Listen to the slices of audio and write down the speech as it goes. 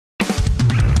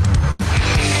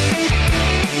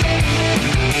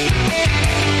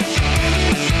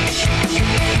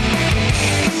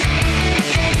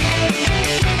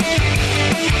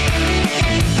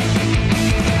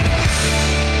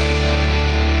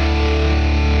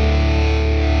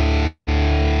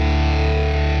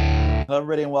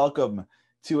everybody, and welcome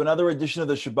to another edition of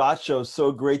the Shabbat Show.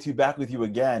 So great to be back with you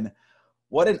again.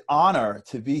 What an honor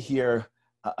to be here,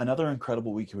 another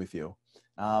incredible week with you.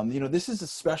 This is a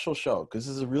special show because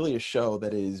this is really a show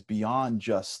that is beyond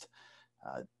just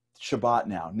Shabbat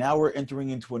now. Now we're entering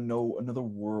into another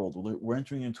world. We're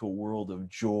entering into a world of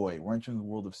joy. We're entering the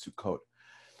world of Sukkot.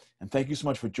 And thank you so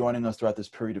much for joining us throughout this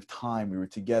period of time. We were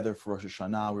together for Rosh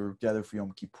Hashanah. We were together for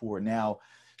Yom Kippur. Now,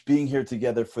 being here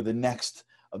together for the next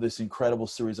of this incredible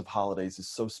series of holidays is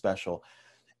so special.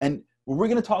 And what we're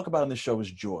going to talk about on this show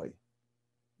is joy.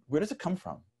 Where does it come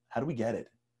from? How do we get it?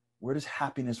 Where does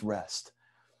happiness rest?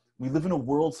 We live in a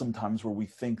world sometimes where we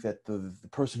think that the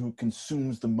person who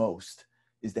consumes the most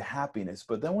is the happiness.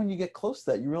 But then when you get close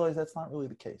to that, you realize that's not really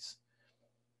the case.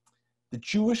 The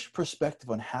Jewish perspective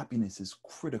on happiness is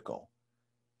critical.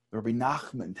 Rabbi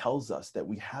Nachman tells us that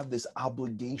we have this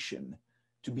obligation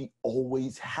to be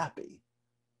always happy.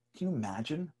 Can you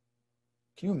imagine?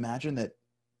 Can you imagine that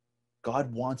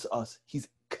God wants us, he's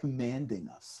commanding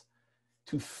us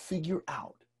to figure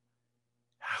out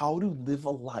how to live a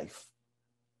life.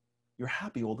 You're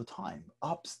happy all the time.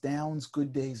 Ups, downs,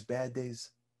 good days, bad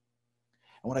days.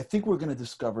 And what I think we're going to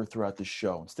discover throughout this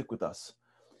show, and stick with us,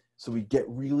 so we get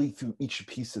really through each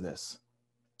piece of this,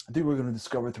 I think we're going to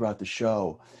discover throughout the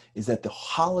show is that the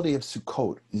holiday of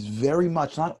Sukkot is very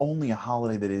much not only a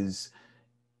holiday that is,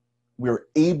 we're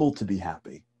able to be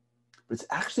happy, but it's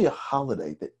actually a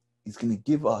holiday that is going to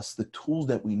give us the tools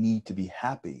that we need to be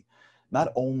happy,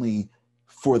 not only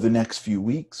for the next few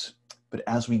weeks, but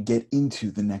as we get into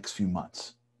the next few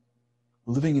months.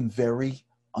 We're living in very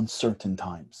uncertain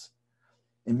times.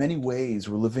 In many ways,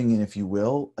 we're living in, if you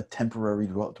will, a temporary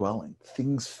dwelling.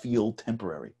 Things feel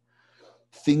temporary.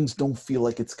 Things don't feel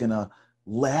like it's going to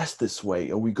last this way.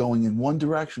 Are we going in one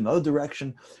direction, another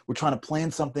direction? We're trying to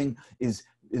plan something. Is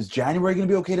January going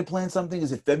to be okay to plan something?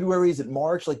 Is it February? Is it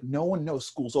March? Like, no one knows.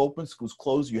 School's open, school's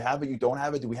closed. You have it, you don't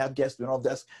have it. Do we have guests? Do we don't have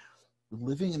desks? We're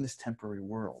living in this temporary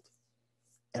world.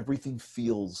 Everything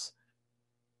feels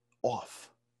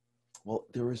off. Well,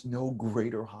 there is no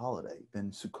greater holiday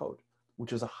than Sukkot,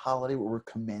 which is a holiday where we're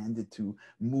commanded to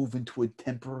move into a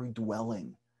temporary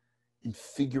dwelling and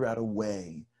figure out a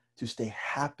way to stay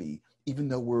happy, even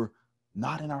though we're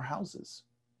not in our houses.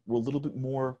 We're a little bit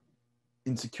more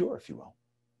insecure, if you will.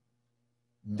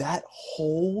 That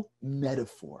whole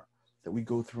metaphor that we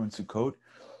go through in Sukkot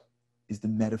is the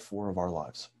metaphor of our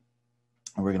lives.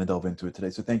 And we're going to delve into it today.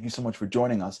 So thank you so much for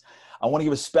joining us. I want to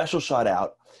give a special shout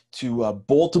out to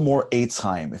Baltimore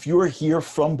Eitzheim. If you are here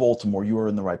from Baltimore, you are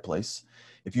in the right place.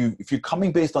 If you're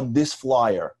coming based on this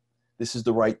flyer, this is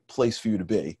the right place for you to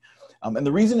be. And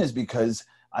the reason is because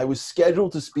I was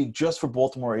scheduled to speak just for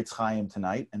Baltimore Eitzheim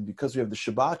tonight. And because we have the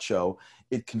Shabbat show,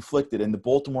 it conflicted. And the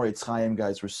Baltimore Eitzheim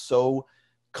guys were so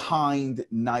kind,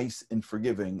 nice, and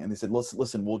forgiving. And they said,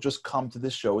 listen, we'll just come to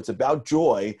this show. It's about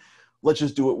joy. Let's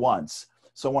just do it once.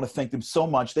 So I want to thank them so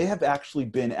much. They have actually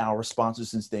been our sponsors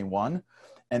since day one.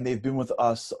 And they've been with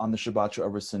us on the Shabbat show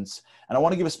ever since. And I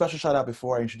want to give a special shout out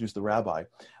before I introduce the rabbi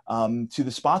to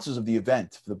the sponsors of the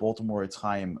event for the Baltimore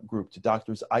Eitzheim group, to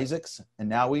Doctors Isaacs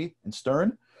and Nowie and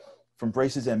Stern from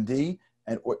Braces MD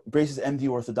and Braces MD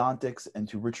Orthodontics, and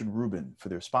to Richard Rubin for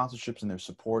their sponsorships and their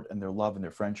support and their love and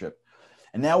their friendship.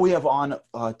 And now we have on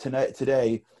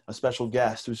today a special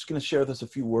guest who's going to share with us a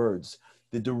few words.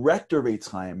 The director of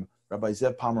Eitzheim, Rabbi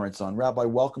Zev Pomerantz. Rabbi,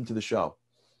 welcome to the show.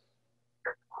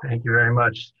 Thank you very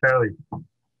much, Charlie.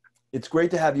 It's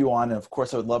great to have you on. And of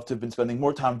course, I would love to have been spending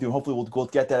more time with you. Hopefully we'll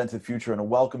get that into the future. And a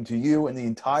welcome to you and the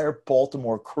entire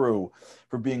Baltimore crew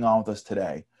for being on with us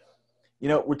today. You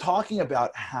know, we're talking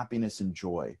about happiness and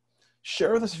joy.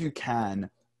 Share with us, if you can,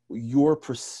 your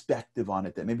perspective on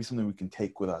it, that maybe something we can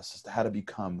take with us as to how to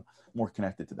become more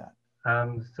connected to that.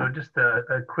 So just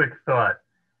a quick thought.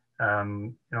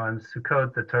 On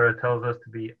Sukkot, the Torah tells us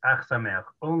to be ach sameach,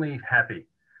 only happy,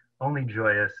 only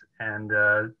joyous. And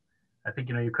I think,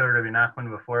 you quoted Rabbi Nachman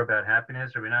before about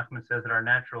happiness. Rabbi Nachman says that our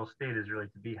natural state is really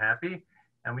to be happy.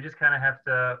 And we just kind of have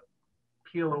to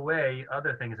peel away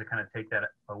other things that kind of take that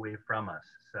away from us.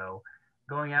 So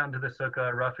going out into the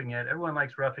sukkah, roughing it, everyone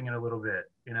likes roughing it a little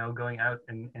bit, going out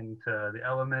into the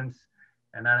elements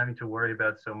and not having to worry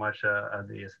about so much of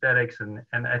the aesthetics.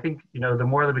 And I think, the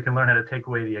more that we can learn how to take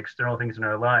away the external things in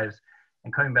our lives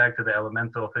and coming back to the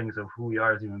elemental things of who we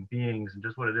are as human beings and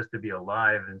just what it is to be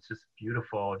alive, and it's just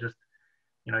beautiful. Just,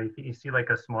 you see like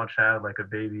a small child, like a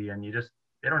baby, and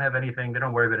they don't have anything, they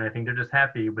don't worry about anything, they're just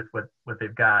happy with what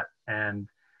they've got. And,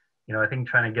 I think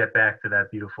trying to get back to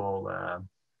that beautiful,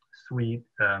 sweet,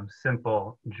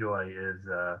 simple joy is,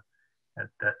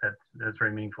 that's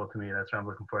very meaningful to me. That's what I'm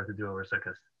looking forward to do over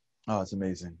Sukkot. Oh, it's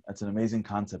amazing. That's an amazing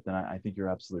concept. And I think you're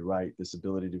absolutely right. This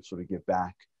ability to sort of give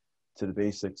back to the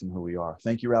basics and who we are.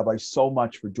 Thank you, Rabbi, so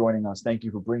much for joining us. Thank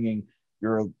you for bringing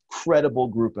your incredible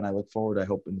group. And I look forward, I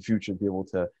hope in the future, to be able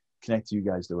to connect to you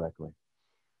guys directly.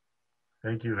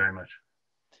 Thank you very much.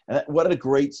 And what a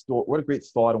great story, what a great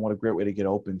thought, and what a great way to get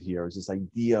opened here is this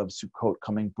idea of Sukkot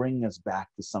bringing us back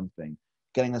to something,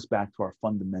 getting us back to our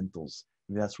fundamentals.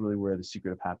 And that's really where the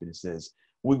secret of happiness is.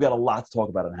 We've got a lot to talk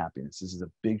about on happiness. This is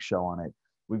a big show on it.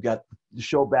 We've got the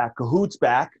show back. Kahoot's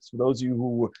back. So for those of you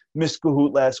who missed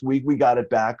Kahoot last week, we got it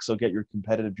back. So get your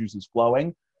competitive juices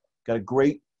flowing. Got a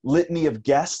great litany of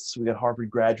guests. We got Harvard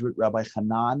graduate Rabbi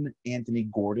Hanan Anthony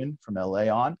Gordon from LA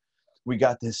on. We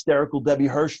got the hysterical Debbie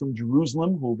Hirsch from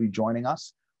Jerusalem, who will be joining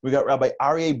us. We got Rabbi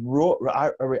Aryeh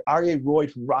Roy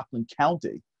from Rockland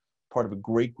County, part of a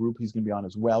great group. He's going to be on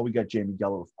as well. We got Jamie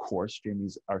Geller, of course.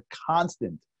 Jamie's our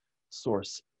constant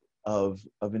source of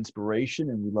inspiration,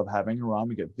 and we love having her on.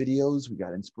 We got videos, we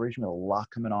got inspiration, we got a lot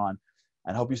coming on.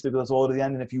 And I hope you stick with us all to the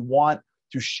end. And if you want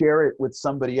to share it with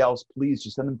somebody else, please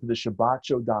just send them to the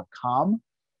shabbatshow.com.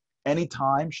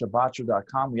 Anytime,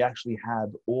 shabbatshow.com. We actually have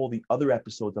all the other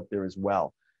episodes up there as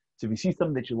well. So if you see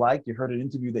something that you like, you heard an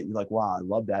interview that you're like, wow, I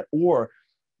love that. Or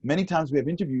many times we have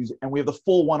interviews and we have the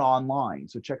full one online.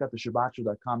 So check out the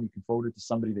shabbatshow.com. You can forward it to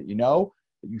somebody that you know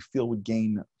that you feel would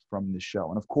gain from the show.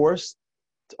 And of course,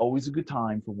 it's always a good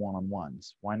time for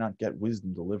one-on-ones. Why not get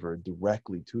wisdom delivered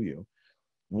directly to you?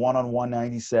 One-on-one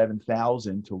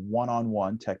 97,000 to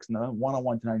one-on-one, text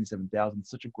one-on-one to 97,000.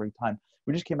 Such a great time.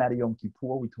 We just came out of Yom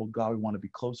Kippur. We told God we want to be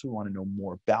closer. We want to know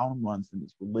more about him, runs in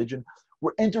this religion.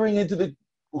 We're entering into the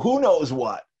who knows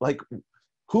what. Like,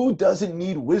 who doesn't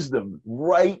need wisdom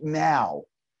right now?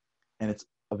 And it's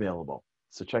available.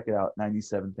 So check it out,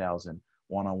 97,000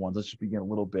 one-on-ones. Let's just begin a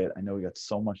little bit. I know we got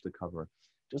so much to cover.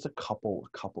 Just a couple.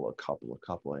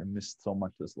 I missed so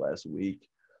much this last week.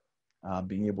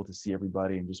 Being able to see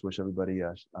everybody and just wish everybody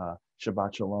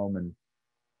Shabbat Shalom and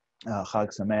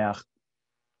Chag Sameach.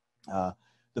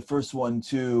 The first one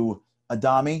to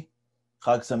Adami,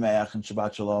 Chag Sameach and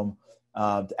Shabbat Shalom.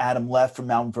 To Adam Leff from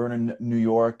Mount Vernon, New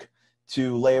York.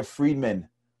 To Leah Friedman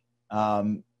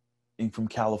from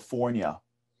California.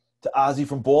 To Ozzy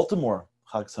from Baltimore,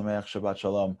 Chag Sameach, Shabbat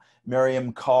Shalom.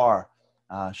 Miriam Carr,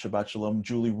 Shabbat Shalom.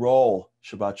 Julie Roll,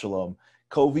 Shabbat Shalom.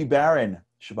 Kovi Barron,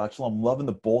 Shabbat Shalom. Loving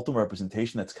the Baltimore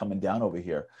representation that's coming down over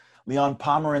here. Leon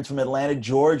Pomerantz from Atlanta,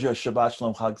 Georgia, Shabbat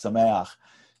Shalom, Chag Sameach.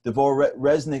 Devor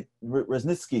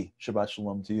Resnitsky, Shabbat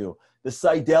Shalom to you. The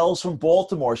Seidels from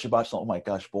Baltimore, Shabbat Shalom. Oh my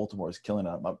gosh, Baltimore is killing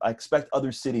it. I expect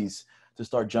other cities to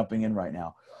start jumping in right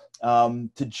now.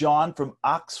 To John from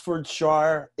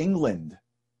Oxfordshire, England.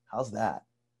 How's that?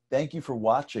 Thank you for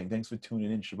watching. Thanks for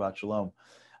tuning in. Shabbat Shalom.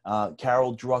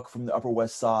 Carol Druck from the Upper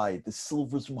West Side. The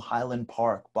Silvers from Highland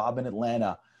Park. Bob in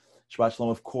Atlanta. Shabbat Shalom,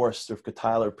 of course. Rivka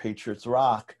Tyler, Patriots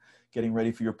Rock. Getting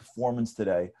ready for your performance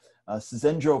today.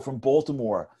 Cizendro from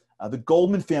Baltimore. The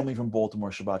Goldman family from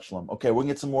Baltimore. Shabbat Shalom. Okay, we'll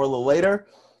get some more a little later.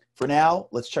 For now,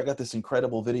 let's check out this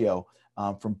incredible video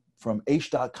from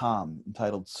Aish.com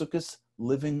entitled Sukkot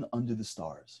Living Under the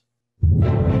Stars.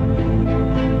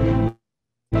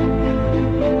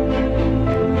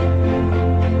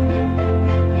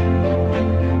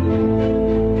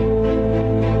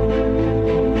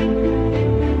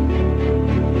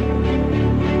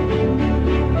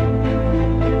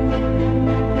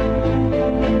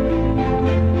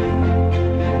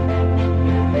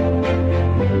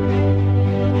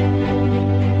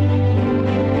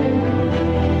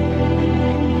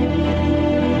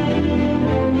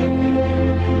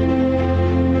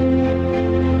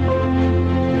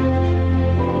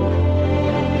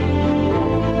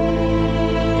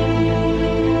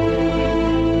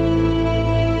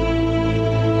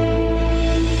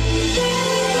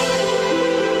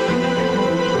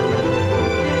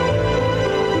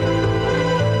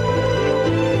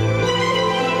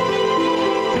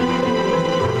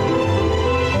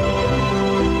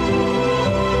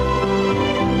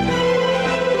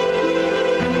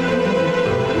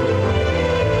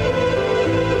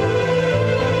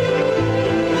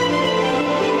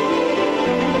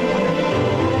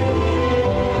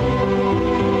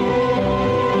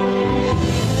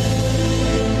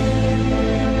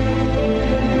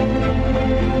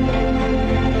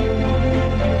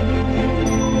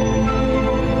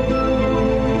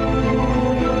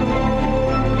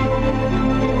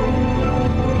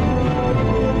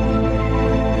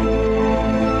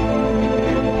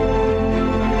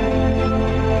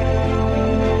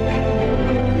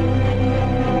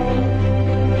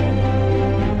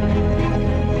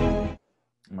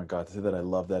 To say that I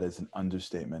love that is an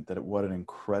understatement. What an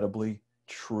incredibly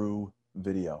true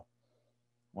video.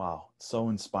 Wow, so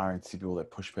inspiring to see people that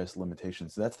push past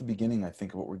limitations. That's the beginning, I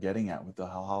think, of what we're getting at with the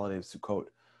holiday of Sukkot.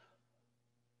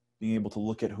 Being able to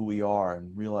look at who we are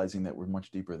and realizing that we're much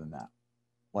deeper than that.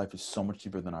 Life is so much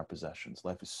deeper than our possessions.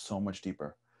 Life is so much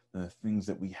deeper than the things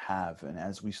that we have. And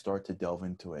as we start to delve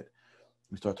into it,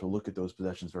 we start to look at those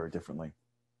possessions very differently.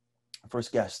 Our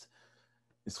first guest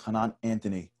is Hanan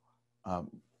Anthony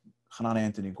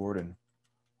Gordon.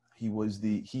 He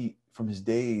from his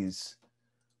days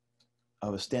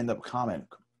of a stand-up comic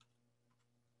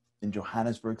in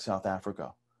Johannesburg, South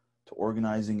Africa, to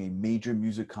organizing a major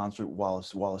music concert while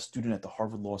a student at the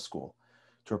Harvard Law School,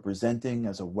 to representing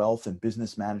as a wealth and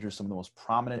business manager some of the most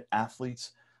prominent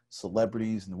athletes,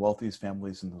 celebrities, and the wealthiest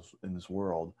families in this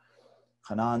world.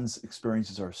 Hanan's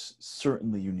experiences are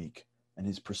certainly unique, and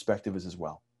his perspective is as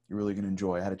well. You're really going to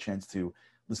enjoy. I had a chance to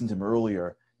listen to him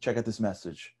earlier. Check out this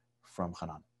message from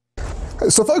Hanan.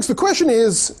 So folks, the question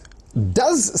is,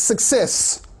 does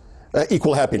success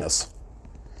equal happiness?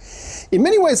 In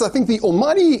many ways, I think the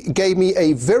Almighty gave me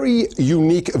a very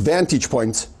unique vantage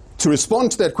point to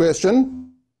respond to that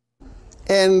question,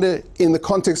 and in the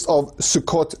context of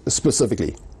Sukkot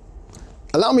specifically.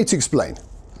 Allow me to explain.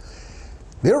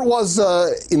 There it was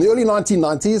in the early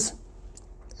 1990s,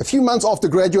 a few months after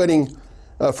graduating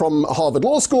from Harvard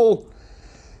Law School,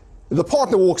 the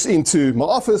partner walks into my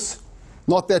office,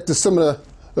 not that dissimilar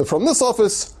from this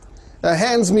office,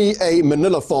 hands me a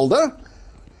manila folder,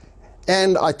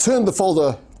 and I turned the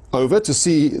folder over to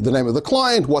see the name of the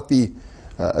client, what the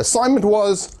assignment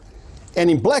was, and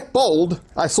in black bold,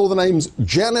 I saw the names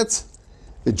Janet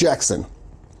Jackson.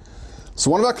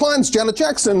 So one of our clients, Janet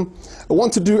Jackson,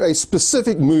 wanted to do a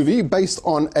specific movie based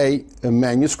on a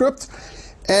manuscript,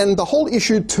 and the whole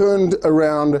issue turned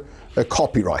around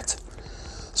copyright.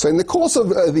 So in the course of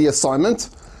the assignment,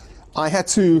 I had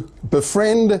to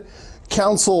befriend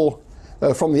counsel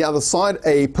from the other side,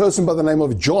 a person by the name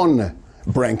of John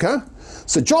Branca.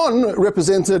 So John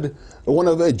represented one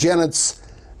of Janet's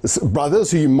brothers,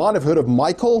 who you might have heard of,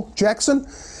 Michael Jackson.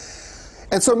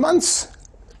 And so months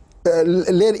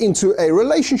led into a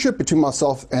relationship between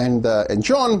myself and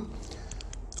John.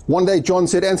 One day John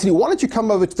said, "Anthony, why don't you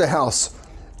come over to the house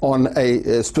on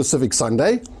a specific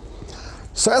Sunday?"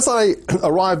 So as I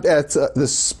arrived at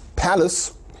this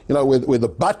palace, you know, where the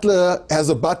butler has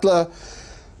a butler,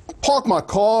 parked my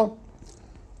car,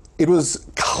 it was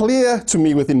clear to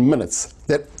me within minutes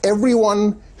that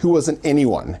everyone who was an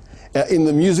anyone in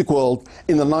the music world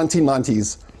in the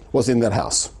 1990s was in that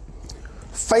house.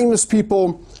 Famous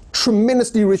people,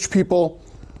 tremendously rich people.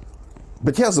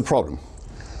 But here's the problem.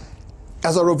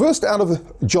 As I reversed out of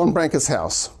John Branca's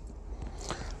house,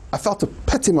 I felt a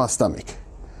pit in my stomach.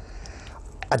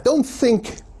 I don't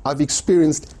think I've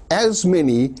experienced as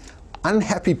many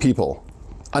unhappy people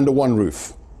under one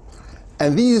roof.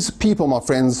 And these people, my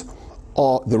friends,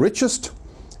 are the richest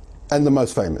and the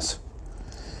most famous.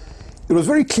 It was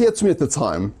very clear to me at the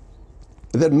time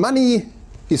that money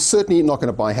is certainly not going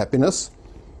to buy happiness,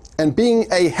 and being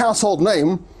a household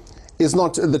name is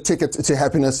not the ticket to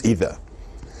happiness either.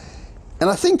 And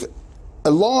I think a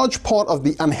large part of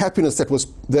the unhappiness that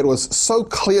was so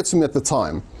clear to me at the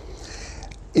time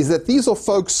is that these are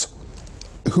folks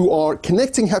who are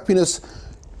connecting happiness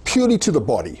purely to the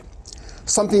body,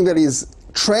 something that is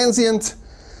transient,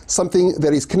 something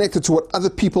that is connected to what other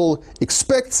people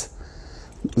expect,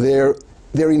 their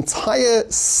entire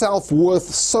self-worth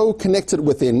so connected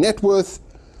with their net worth.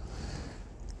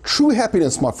 True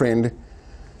happiness, my friend,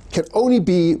 can only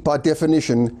be, by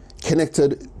definition,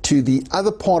 connected to the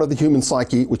other part of the human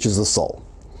psyche, which is the soul.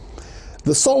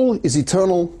 The soul is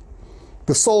eternal.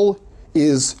 The soul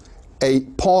is a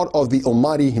part of the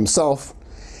Almighty Himself,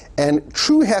 and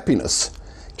true happiness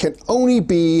can only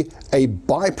be a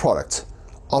byproduct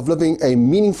of living a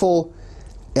meaningful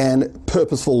and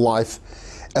purposeful life,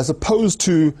 as opposed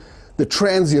to the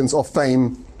transience of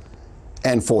fame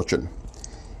and fortune.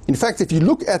 In fact, if you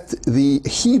look at the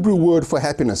Hebrew word for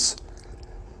happiness,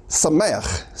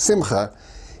 sameach, simcha,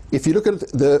 if you look at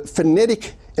the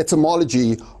phonetic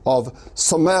etymology of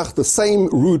sameach, the same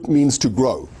root means to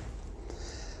grow.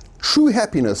 True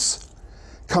happiness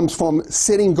comes from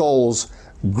setting goals,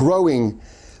 growing,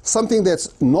 something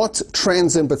that's not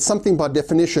transient, but something by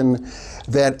definition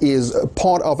that is a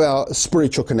part of our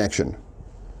spiritual connection.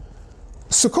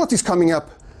 Sukkot is coming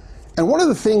up, and one of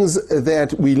the things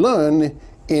that we learn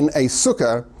in a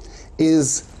sukkah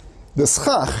is the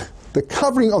schach, the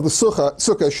covering of the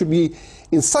sukkah should be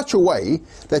in such a way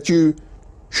that you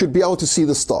should be able to see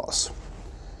the stars.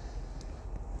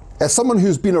 As someone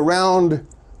who's been around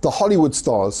the Hollywood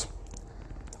stars,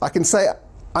 I can say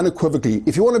unequivocally,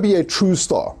 if you want to be a true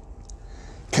star,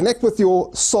 connect with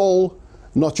your soul,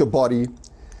 not your body.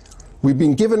 We've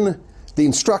been given the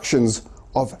instructions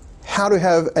of how to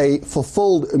have a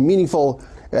fulfilled, meaningful,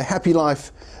 happy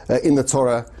life in the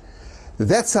Torah.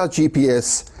 That's our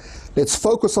GPS. Let's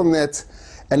focus on that,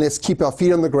 and let's keep our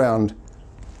feet on the ground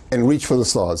and reach for the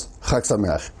stars. Chag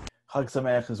Sameach. Chag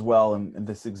Sameach as well, and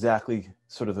that's exactly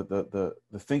sort of the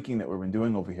thinking that we've been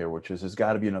doing over here, which is there's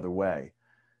got to be another way.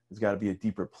 There's got to be a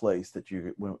deeper place that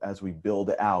as we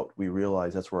build out, we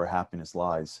realize that's where our happiness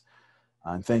lies.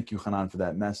 And thank you, Hanan, for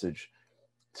that message.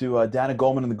 To Dana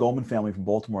Goldman and the Goldman family from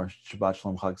Baltimore, Shabbat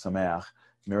Shalom, Chag Sameach.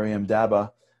 Miriam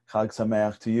Daba, Chag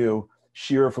Sameach to you.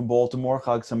 Shira from Baltimore,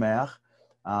 Chag Sameach.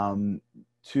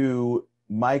 To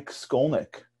Mike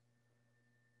Skolnick.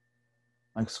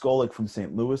 Mike Skolnick from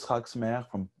St. Louis, Chag Sameach.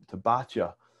 To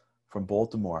Batya from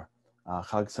Baltimore,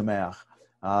 Chag Sameach.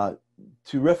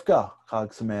 To Rivka,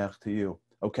 Chag Sameach to you.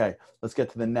 Okay, let's get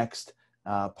to the next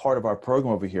part of our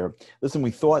program over here. Listen,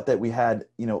 we thought that we had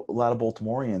a lot of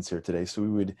Baltimoreans here today, so we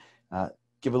would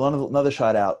give another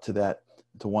shout out to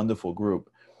wonderful group.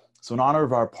 So in honor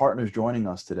of our partners joining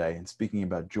us today and speaking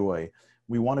about joy,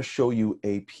 we want to show you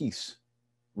a piece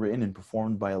written and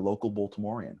performed by a local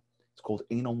Baltimorean. It's called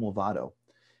Eino Movado,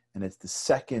 and it's the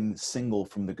second single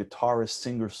from the guitarist,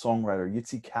 singer, songwriter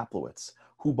Yitzi Kaplowitz,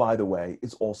 who, by the way,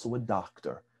 is also a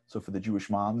doctor. So for the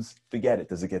Jewish moms, forget it.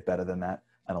 Does it get better than that?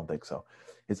 I don't think so.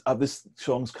 This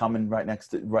song's coming right next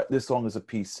to, this song is a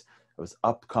piece of his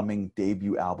upcoming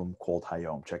debut album called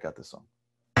Hayom. Check out this song.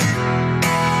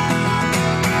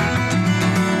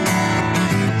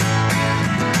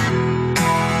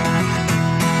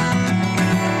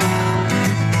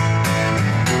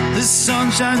 The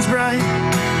sun shines bright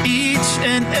each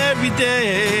and every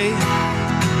day.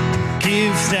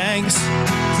 Give thanks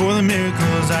for the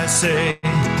miracles I say.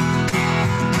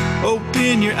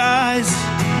 Open your eyes,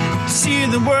 see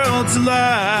the world's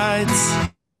lights.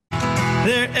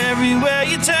 They're everywhere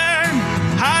you turn,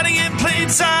 hiding in plain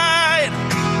sight.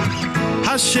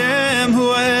 Hashem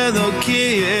hu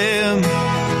Elokim,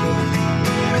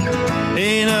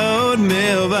 ein od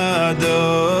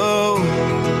milvado.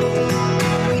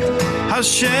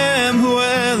 Hashem hu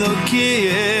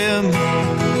Elokim,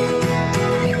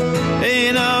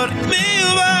 ein od milvado.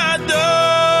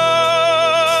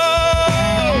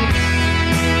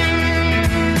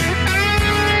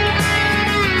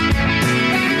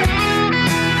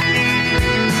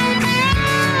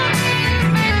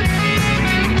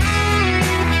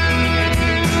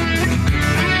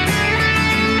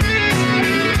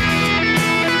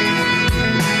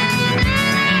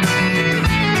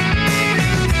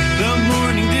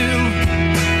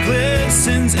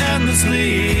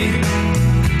 Endlessly,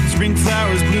 spring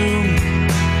flowers bloom,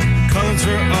 colors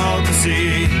for all to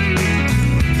see.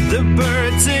 The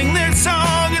birds sing their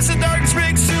song as the darkness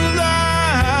breaks through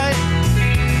light.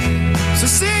 So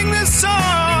sing this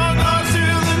song all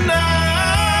through the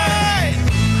night.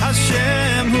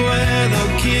 Hashem hu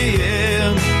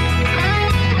Elokim,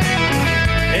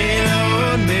 ein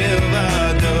od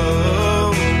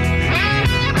milvado.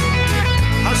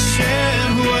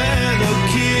 Hashem hu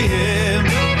Elokim.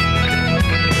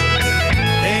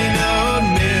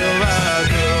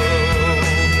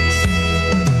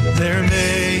 There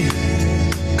may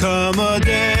come a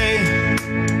day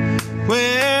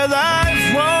where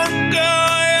life won't go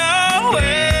your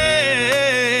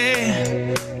way.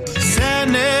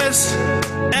 Sadness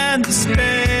and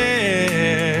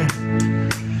despair,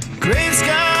 gray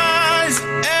skies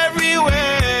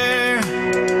everywhere.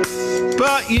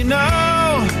 But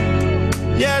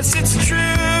yes, it's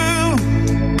true,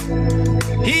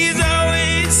 He's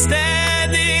always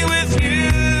standing with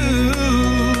you,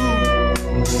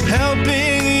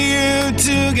 helping you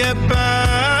to get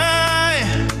by.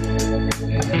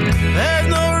 There's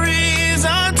no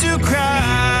reason to cry.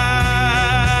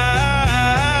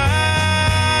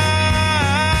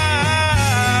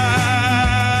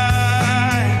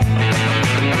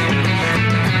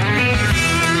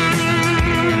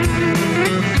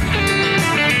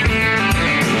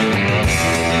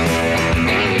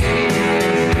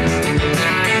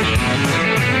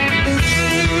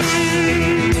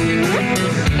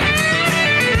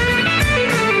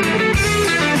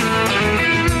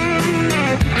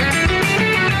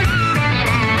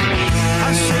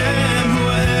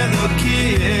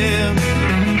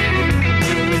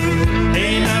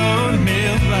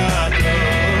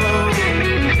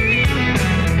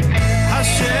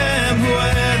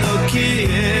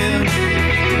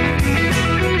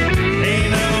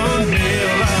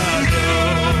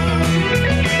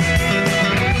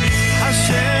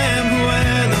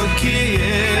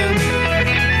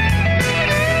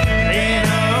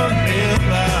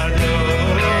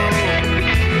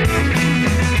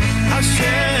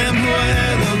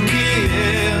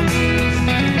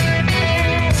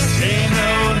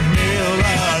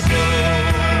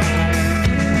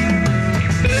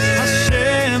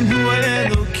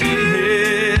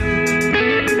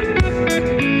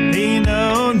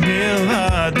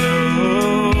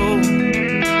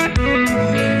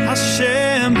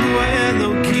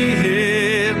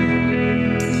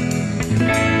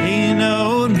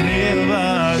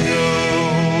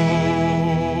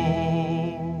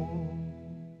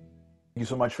 you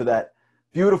so much for that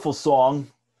beautiful song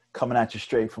coming at you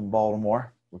straight from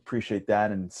Baltimore. We appreciate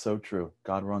that, and it's so true.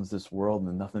 God runs this world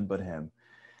and nothing but him.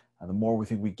 The more we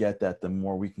think we get that, the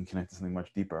more we can connect to something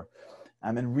much deeper.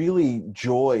 And really,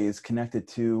 joy is connected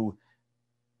to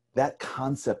that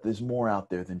concept. There's more out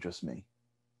there than just me.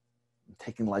 I'm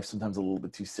taking life sometimes a little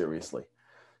bit too seriously.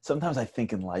 Sometimes I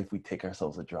think in life we take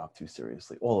ourselves a drop too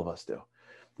seriously. All of us do.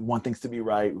 We want things to be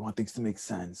right. We want things to make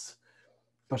sense,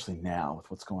 especially now with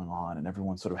what's going on, and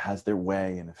everyone sort of has their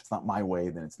way, and if it's not my way,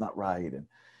 then it's not right, and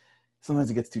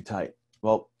sometimes it gets too tight.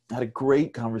 Well, I had a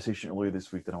great conversation earlier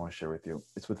this week that I want to share with you.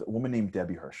 It's with a woman named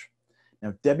Debbie Hirsch.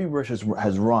 Now, Debbie Hirsch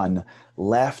has run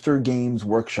laughter games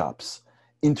workshops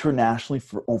internationally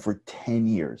for over 10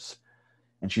 years,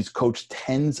 and she's coached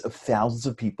tens of thousands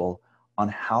of people on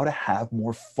how to have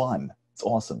more fun. It's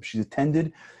awesome. She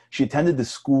attended the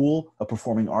School of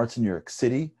Performing Arts in New York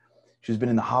City. She's been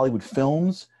in the Hollywood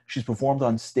films. She's performed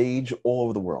on stage all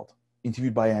over the world.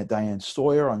 Interviewed by Diane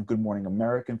Sawyer on Good Morning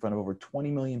America in front of over 20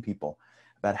 million people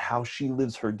about how she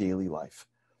lives her daily life.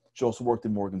 She also worked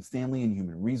in Morgan Stanley in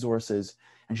human resources,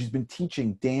 and she's been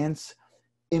teaching dance,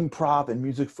 improv, and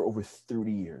music for over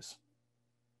 30 years.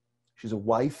 She's a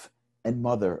wife and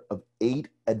mother of 8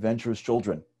 adventurous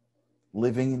children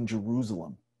living in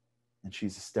Jerusalem, and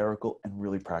she's hysterical and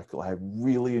really practical. I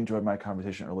really enjoyed my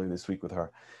conversation earlier this week with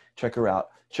her. Check her out.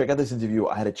 Check out this interview.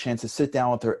 I had a chance to sit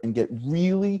down with her and get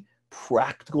really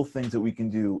practical things that we can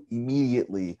do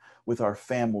immediately with our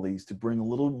families to bring a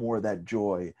little more of that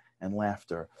joy and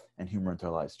laughter and humor into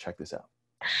our lives. Check this out.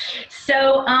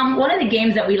 So one of the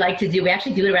games that we like to do, we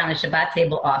actually do it around the Shabbat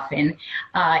table often,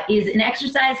 is an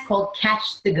exercise called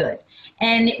Catch the Good.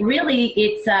 And really,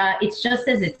 it's just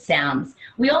as it sounds.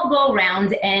 We all go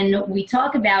around and we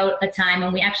talk about a time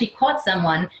when we actually caught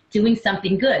someone doing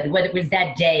something good, whether it was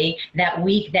that day, that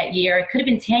week, that year. It could have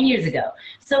been 10 years ago.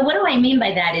 So what do I mean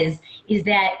by that is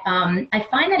that I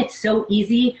find that it's so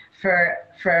easy for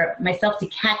myself to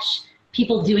catch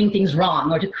people doing things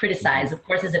wrong or to criticize, of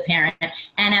course, as a parent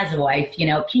and as a wife.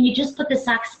 Can you just put the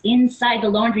socks inside the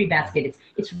laundry basket?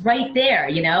 It's right there,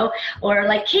 or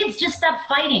like, kids, just stop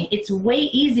fighting. It's way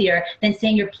easier than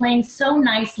saying you're playing so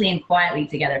nicely and quietly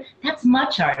together. That's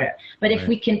much harder. But if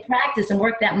we can practice and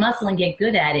work that muscle and get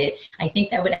good at it, I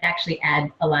think that would actually add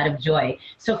a lot of joy.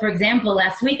 So for example,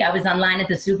 last week I was online at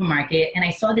the supermarket and I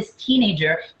saw this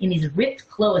teenager in these ripped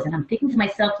clothes, and I'm thinking to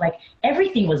myself, like,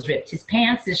 everything was ripped. His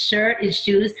pants, his shirt, his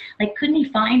shoes, like, couldn't he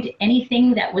find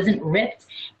anything that wasn't ripped?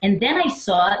 And then I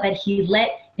saw that he let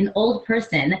an old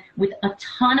person with a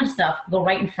ton of stuff go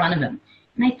right in front of him.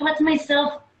 And I thought to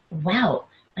myself, wow,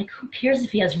 like, who cares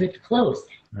if he has ripped clothes?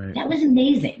 Right. That was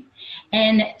amazing.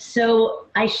 And so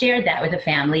I shared that with the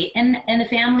family, and the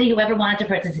family, whoever wanted to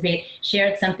participate,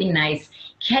 shared something nice,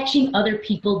 catching other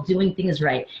people doing things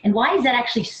right. And why is that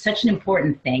actually such an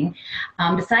important thing?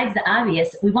 Besides the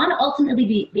obvious, we want to ultimately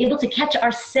be able to catch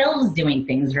ourselves doing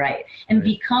things right and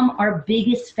become our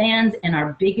biggest fans and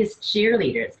our biggest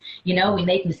cheerleaders. We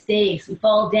make mistakes, we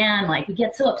fall down, like, we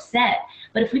get so upset.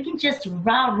 But if we can just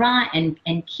rah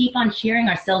and keep on cheering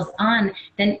ourselves on,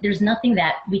 then there's nothing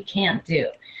that we can't do.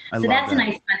 So that's a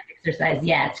nice fun exercise.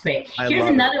 Yeah, it's great. Here's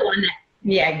another one that,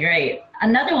 yeah, great.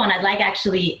 Another one I'd like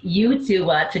actually you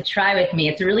to try with me.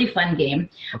 It's a really fun game.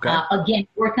 Okay. Again,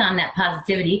 work on that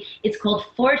positivity. It's called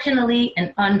Fortunately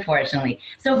and Unfortunately.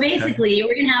 So basically,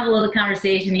 we're going to have a little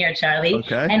conversation here, Charlie.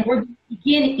 Okay. And we're going to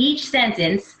begin each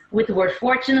sentence with the word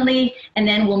fortunately, and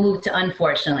then we'll move to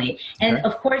unfortunately. And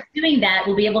of course, doing that,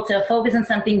 we'll be able to focus on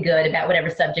something good about whatever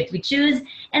subject we choose,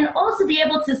 and also be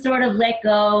able to sort of let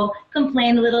go,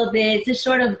 complain a little bit, to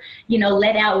sort of,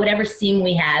 let out whatever steam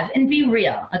we have and be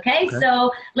real, okay?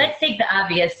 So let's take the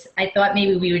obvious. I thought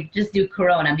maybe we would just do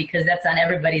Corona because that's on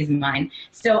everybody's mind.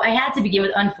 So I had to begin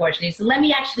with unfortunately. So let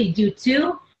me actually do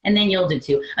 2, and then you'll do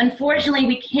 2. Unfortunately,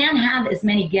 we can't have as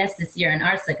many guests this year in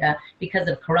our Sukkah because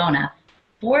of Corona.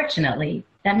 Fortunately,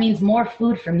 that means more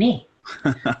food for me.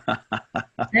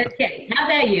 Okay, how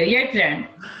about you? Your turn.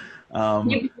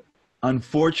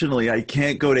 Unfortunately, I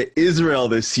can't go to Israel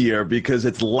this year because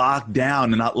it's locked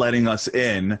down and not letting us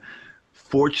in.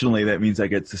 Fortunately, that means I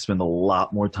get to spend a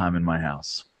lot more time in my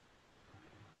house.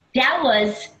 That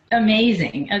was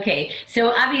amazing. Okay,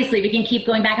 so obviously we can keep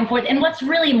going back and forth. And what's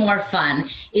really more fun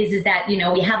is that,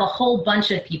 we have a whole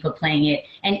bunch of people playing it,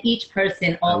 and each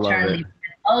person alternately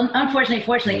Unfortunately,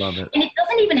 fortunately. I love it. And it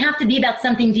doesn't even have to be about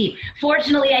something deep.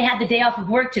 Fortunately, I had the day off of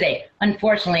work today.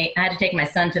 Unfortunately, I had to take my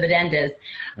son to the dentist.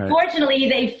 Right. Fortunately,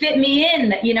 they fit me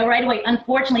in, right away.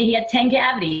 Unfortunately, he had 10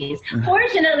 cavities.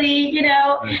 Fortunately,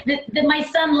 my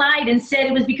son lied and said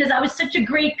it was because I was such a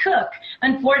great cook.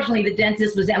 Unfortunately, the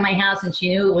dentist was at my house and she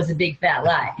knew it was a big fat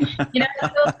lie.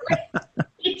 So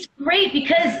it's great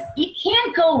because you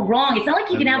can't go wrong. It's not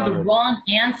like you can have the wrong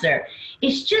answer.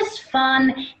 It's just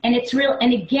fun and it's real.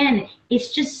 And again,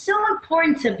 it's just so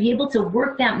important to be able to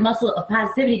work that muscle of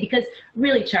positivity because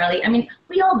really, Charlie, I mean,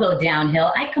 we all go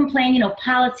downhill. I complain,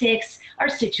 politics, our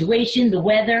situation, the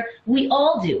weather, we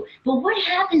all do. But what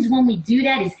happens when we do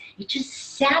that is it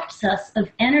just saps us of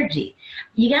energy.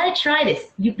 You got to try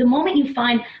this. The moment you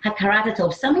find hakarat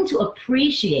tov, something to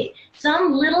appreciate,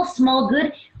 some little small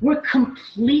good, we're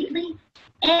completely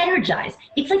energized.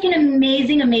 It's like an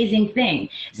amazing, amazing thing.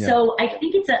 Yeah. So I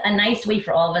think it's a nice way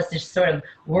for all of us to sort of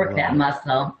work that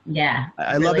muscle. Yeah.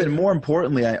 I love it. And more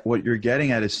importantly, what you're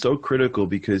getting at is so critical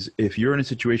because if you're in a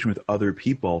situation with other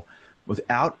people,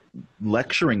 without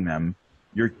lecturing them,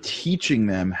 you're teaching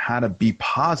them how to be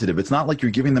positive. It's not like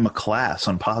you're giving them a class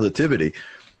on positivity.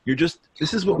 You're just,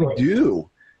 this is what we do.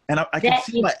 And I can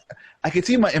see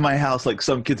in my house, like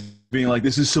some kids being like,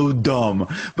 this is so dumb.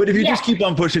 But if you just keep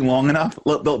on pushing long enough,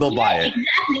 they'll buy it.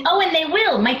 Exactly. Oh, and they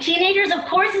will. My teenagers, of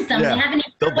course, it's dumb. They haven't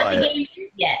even heard what the game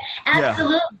is yet.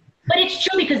 Absolutely. Yeah. But it's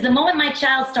true because the moment my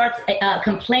child starts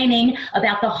complaining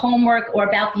about the homework or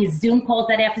about these Zoom calls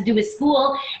that I have to do with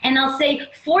school, and I'll say,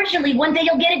 fortunately, one day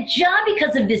you'll get a job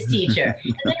because of this teacher.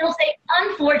 And then he'll say,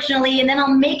 unfortunately, and then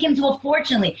I'll make him to a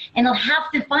fortunately, and he'll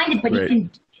have to find it, but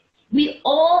we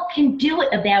all can do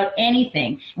it about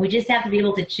anything. We just have to be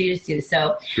able to choose to.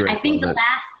 So I think the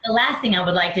last thing I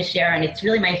would like to share, and it's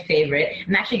really my favorite,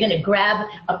 I'm actually going to grab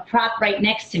a prop right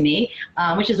next to me,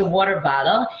 which is a water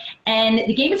bottle. And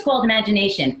the game is called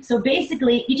Imagination. So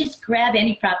basically, you just grab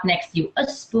any prop next to you, a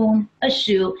spoon, a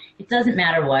shoe, it doesn't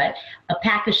matter what, a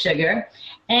pack of sugar.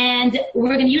 And we're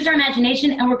going to use our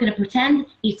imagination and we're going to pretend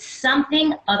it's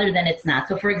something other than it's not.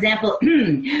 So for example,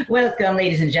 welcome,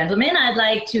 ladies and gentlemen. I'd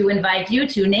like to invite you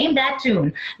to name that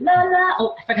tune. La la.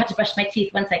 Oh, I forgot to brush my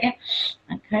teeth. 1 second.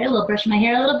 Okay, a little brush my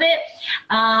hair a little bit.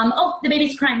 Oh, the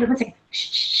baby's crying. Wait 1 second.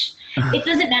 Shh. It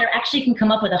doesn't matter. Actually, you can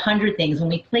come up with 100 things. When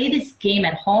we play this game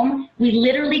at home, we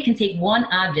literally can take one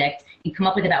object and come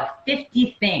up with about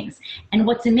 50 things. And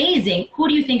what's amazing, who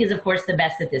do you think is, of course, the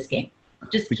best at this game?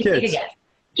 Just take a guess.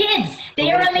 Kids,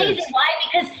 they are amazing. Kids. Why?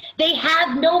 Because they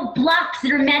have no blocks.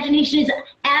 Their imagination is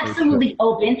absolutely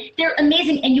open. They're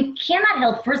amazing. And you cannot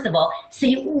help, first of all,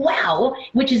 say, wow,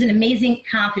 which is an amazing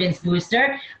confidence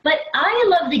booster. But I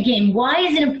love the game. Why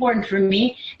is it important for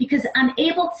me? Because I'm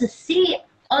able to see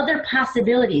other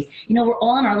possibilities. We're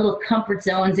all in our little comfort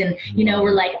zones and,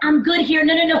 we're like, I'm good here.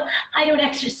 No. I don't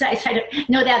exercise. I don't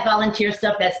know that volunteer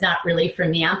stuff. That's not really for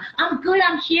me. I'm good.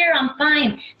 I'm here. I'm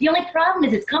fine. The only problem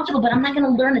is it's comfortable, but I'm not going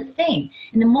to learn a thing.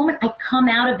 And the moment I come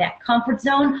out of that comfort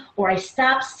zone or I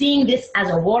stop seeing this as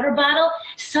a water bottle,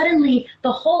 suddenly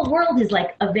the whole world is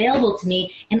like available to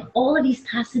me and all of these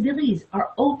possibilities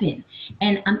are open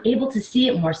and I'm able to see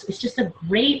it more. So it's just a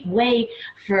great way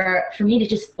for me to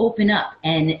just open up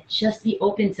and just be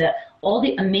open to all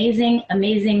the amazing,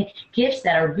 amazing gifts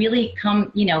that are really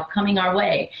coming our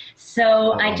way.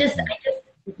 So I just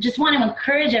want to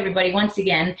encourage everybody once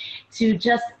again to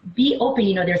just be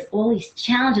open. There's all these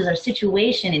challenges, our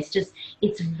situation. It's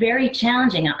very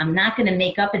challenging. I'm not going to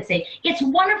make up and say, it's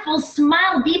wonderful,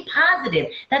 smile, be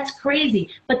positive. That's crazy.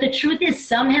 But the truth is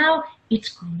somehow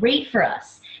it's great for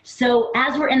us. So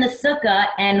as we're in the sukkah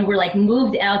and we're like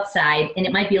moved outside and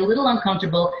it might be a little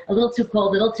uncomfortable, a little too cold,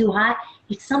 a little too hot,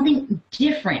 it's something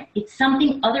different. It's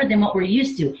something other than what we're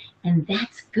used to. And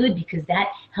that's good because that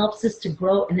helps us to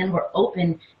grow and then we're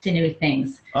open to new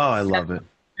things. Oh, I love it.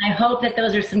 I hope that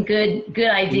those are some good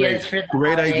ideas for the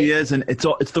great holidays. Ideas, and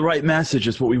it's the right message.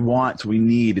 It's what we want. It's what we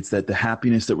need. It's that the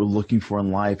happiness that we're looking for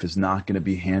in life is not going to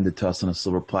be handed to us on a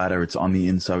silver platter. It's on the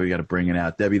inside. We got to bring it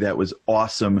out. Debbie, that was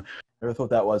awesome. I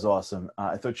thought that was awesome.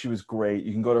 I thought she was great.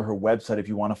 You can go to her website if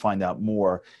you want to find out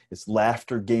more. It's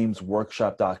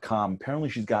laughtergamesworkshop.com. Apparently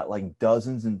she's got like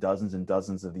dozens and dozens and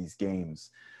dozens of these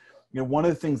games. One of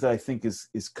the things that I think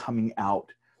is coming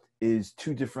out is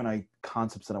two different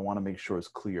concepts that I want to make sure is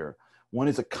clear. One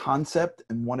is a concept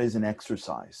and one is an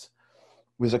exercise.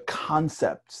 There's a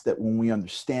concepts that when we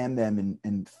understand them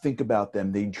and think about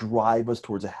them, they drive us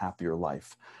towards a happier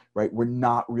life, right? We're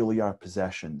not really our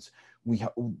possessions.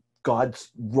 God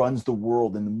runs the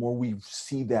world, and the more we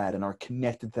see that and are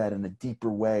connected to that in a deeper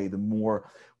way, the more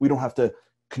we don't have to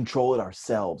control it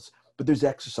ourselves. but there's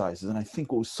exercises. And I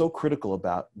think what was so critical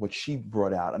about what she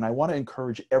brought out, and I want to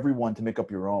encourage everyone to make up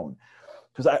your own,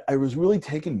 because I was really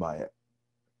taken by it.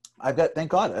 I've got, thank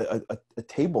God, a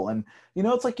table, and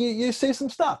it's like you say some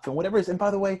stuff and whatever it is. And by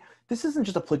the way, this isn't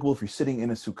just applicable if you're sitting in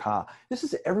a sukkah. This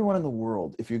is everyone in the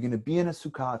world. If you're going to be in a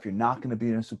sukkah, if you're not going to be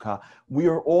in a sukkah, we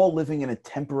are all living in a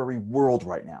temporary world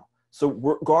right now. So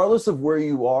regardless of where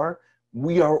you are,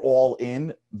 we are all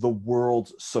in the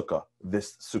world's sukkah,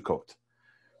 this Sukkot.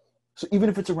 So even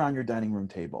if it's around your dining room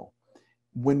table,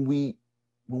 when we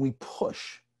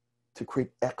push to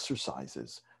create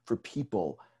exercises for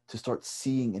people to start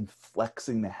seeing and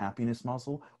flexing the happiness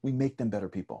muscle, we make them better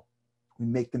people. We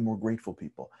make them more grateful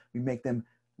people. We make them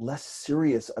less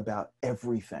serious about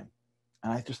everything.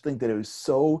 And I just think that it was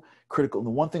so critical. And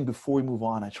the one thing before we move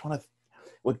on,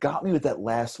 what got me with that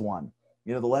last one,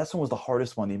 the last one was the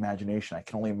hardest one, the imagination. I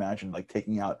can only imagine like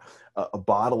taking out a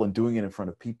bottle and doing it in front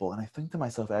of people. And I think to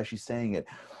myself, as she's saying it,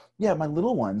 yeah, my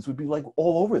little ones would be like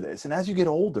all over this. And as you get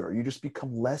older, you just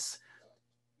become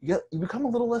you become a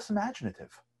little less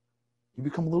imaginative. You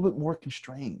become a little bit more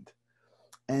constrained.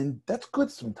 And that's good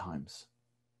sometimes,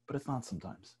 but it's not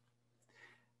sometimes.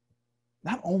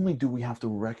 Not only do we have to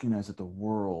recognize that the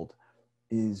world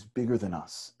is bigger than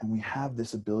us, and we have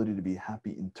this ability to be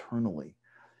happy internally,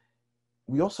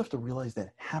 we also have to realize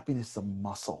that happiness is a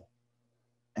muscle,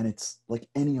 and it's like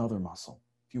any other muscle.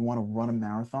 If you want to run a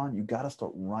marathon, you got to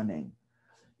start running.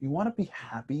 You want to be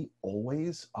happy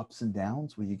always, ups and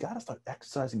downs, well, you got to start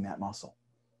exercising that muscle.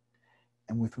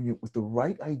 And with the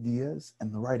right ideas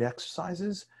and the right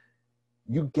exercises,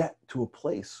 you get to a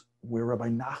place where Rabbi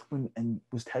Nachman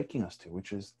was taking us to,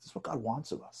 which is this is what God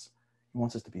wants of us. He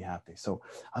wants us to be happy. So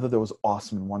I thought that was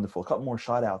awesome and wonderful. A couple more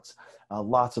shout outs.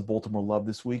 Lots of Baltimore love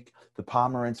this week. The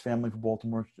Pomerantz family from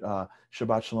Baltimore,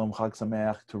 Shabbat Shalom, Chag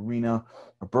Sameach, to Rina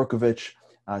Berkovich,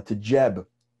 to Jeb,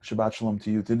 Shabbat Shalom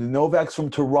to you. To the Novaks from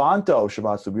Toronto,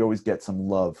 Shabbat Shalom. We always get some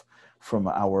love from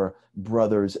our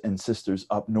brothers and sisters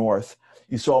up north.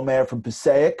 Yisrael Meir from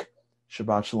Passaic,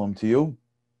 Shabbat Shalom to you.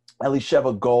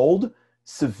 Elisheva Gold,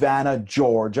 Savannah,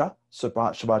 Georgia,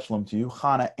 Shabbat Shalom to you.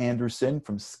 Hannah Anderson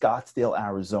from Scottsdale,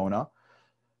 Arizona.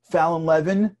 Fallon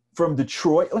Levin from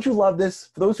Detroit. Don't you love this?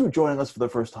 For those who are joining us for the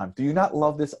first time, do you not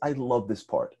love this? I love this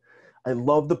part. I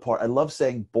love the part. I love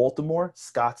saying Baltimore,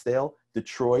 Scottsdale,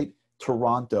 Detroit,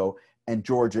 Toronto, and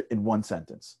Georgia in one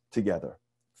sentence together.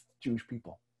 Jewish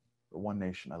people. One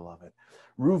nation. I love it.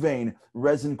 Ruvain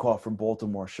Reznikoff from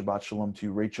Baltimore. Shabbat Shalom to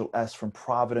you. Rachel S. from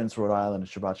Providence, Rhode Island.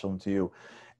 Shabbat Shalom to you.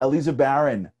 Eliza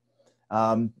Barron.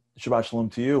 Shabbat Shalom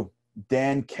to you.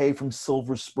 Dan K. from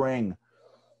Silver Spring.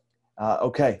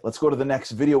 Okay, let's go to the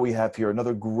next video we have here.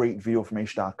 Another great video from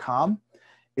Aish.com.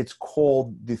 It's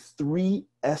called The 3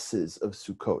 S's of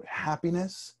Sukkot.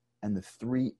 Happiness and the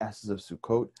 3 S's of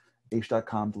Sukkot.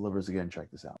 Aish.com delivers again.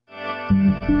 Check this out.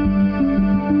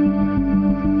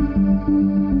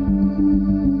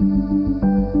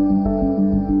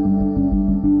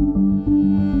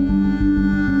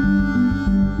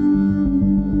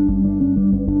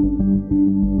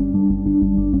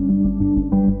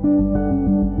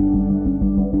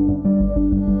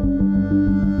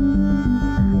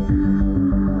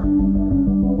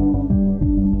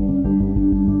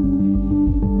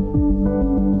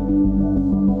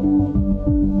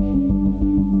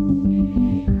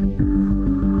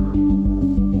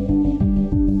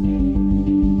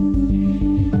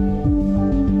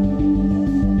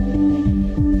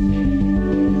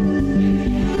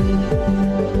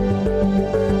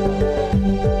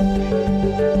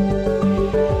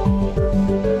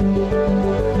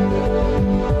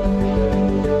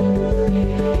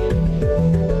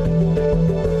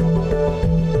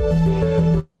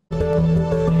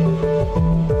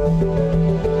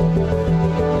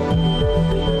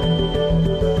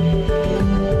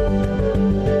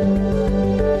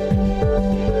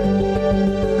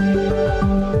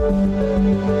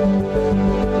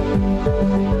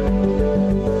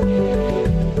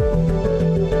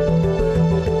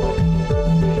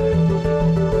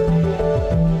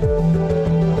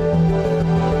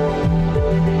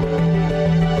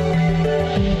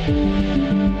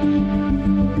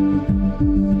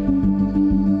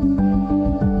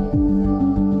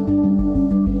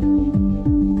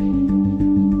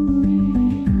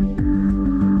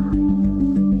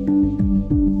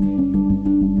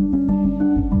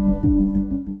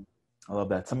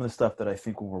 Some of the stuff that I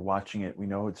think when we're watching it, we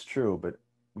know it's true, but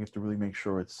we have to really make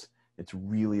sure it's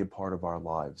really a part of our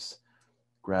lives.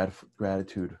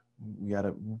 Gratitude. We got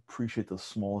to appreciate the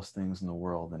smallest things in the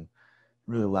world and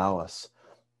really allow us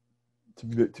to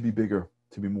be bigger,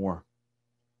 to be more,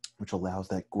 which allows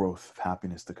that growth of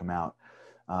happiness to come out.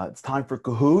 It's time for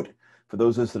Kahoot. For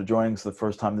those of us that are joining us the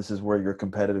first time, this is where your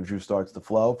competitive juice starts to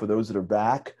flow. For those that are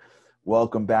back,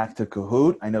 welcome back to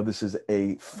Kahoot. I know this is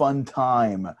a fun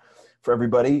time for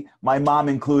everybody, my mom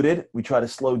included. We try to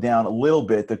slow down a little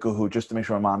bit the Kahoot just to make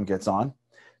sure my mom gets on.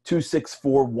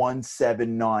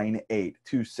 264-1798.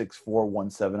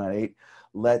 264-1798.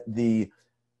 Let the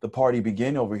party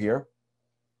begin over here.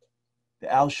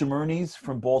 The Al Shamernis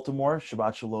from Baltimore,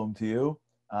 Shabbat Shalom to you.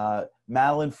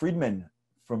 Madeline Friedman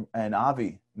and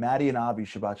Avi, Maddie and Avi,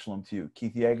 Shabbat Shalom to you.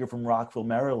 Keith Yeager from Rockville,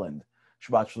 Maryland,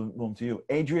 Shabbat Shalom to you.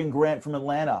 Adrian Grant from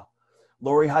Atlanta.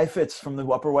 Lori Heifetz from the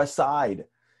Upper West Side.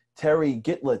 Terry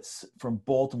Gitlitz from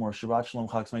Baltimore, Shabbat Shalom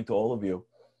Chag Sameach to all of you.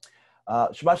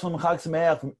 Shabbat Shalom Chag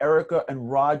Sameach from Erica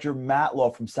and Roger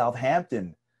Matlow from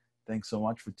Southampton. Thanks so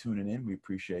much for tuning in. We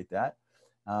appreciate that.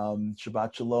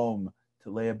 Shabbat Shalom to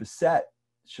Leah Bissett.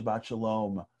 Shabbat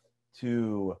Shalom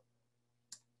to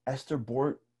Esther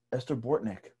Bortnick.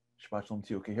 Shabbat Shalom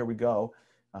to you. Okay, here we go.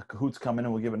 Kahoot's coming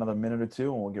and we'll give another minute or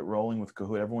two and we'll get rolling with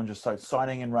Kahoot. Everyone just start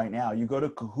signing in right now. You go to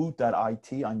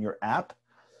kahoot.it on your app,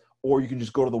 or you can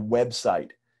just go to the website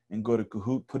and go to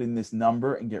Kahoot, put in this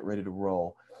number and get ready to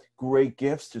roll. Great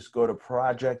gifts. Just go to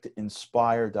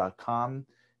projectinspire.com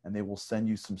and they will send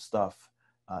you some stuff,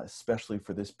 especially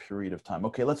for this period of time.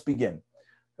 Okay, let's begin.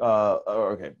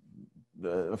 Okay,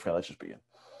 let's just begin.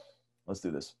 Let's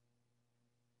do this.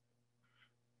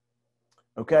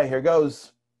 Okay, here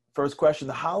goes. First question.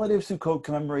 The holiday of Sukkot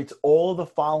commemorates all the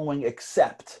following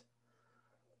except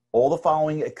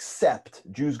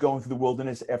Jews going through the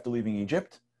wilderness after leaving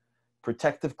Egypt,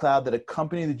 protective cloud that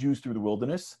accompanied the Jews through the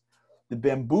wilderness, the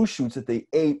bamboo shoots that they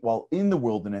ate while in the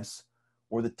wilderness,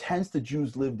 or the tents the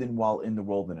Jews lived in while in the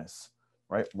wilderness,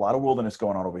 right? A lot of wilderness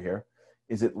going on over here.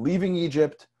 Is it leaving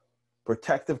Egypt,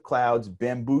 protective clouds,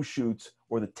 bamboo shoots,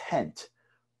 or the tent?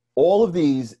 All of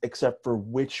these except for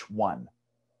which one?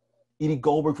 Edie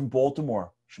Goldberg from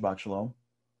Baltimore, Shabbat Shalom.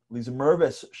 Lisa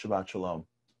Mervis, Shabbat Shalom.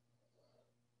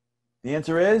 The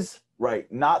answer is,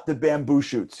 right, not the bamboo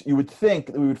shoots. You would think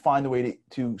that we would find a way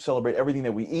to celebrate everything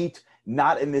that we eat,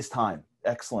 not in this time.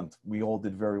 Excellent. We all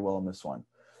did very well in this one.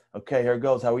 Okay, here it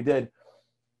goes, how we did.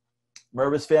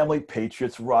 Mervis family,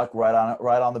 Patriots rock, right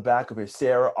on the back of here.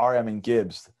 Sarah, RM, and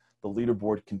Gibbs. The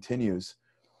leaderboard continues.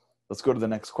 Let's go to the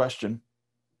next question.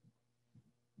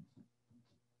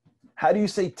 How do you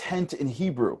say tent in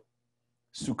Hebrew?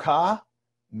 Sukkah,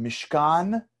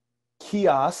 Mishkan,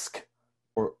 Kiosk,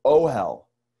 or Ohel?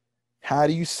 How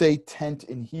do you say tent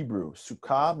in Hebrew?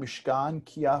 Sukkah, Mishkan,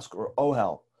 Kiosk, or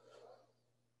Ohel?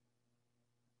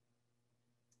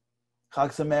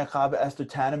 Chag Sameach Chava Esther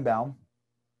Tannenbaum.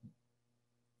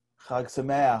 Chag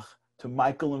Sameach to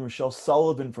Michael and Rochelle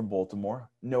Sullivan from Baltimore.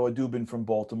 Noah Dubin from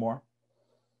Baltimore.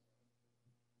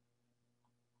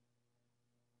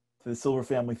 To the Silver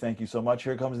family, thank you so much.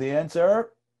 Here comes the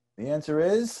answer. The answer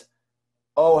is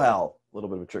Ohel. A little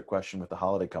bit of a trick question with the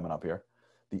holiday coming up here.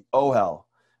 The Ohel.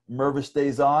 Mervis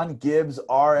stays on. Gibbs,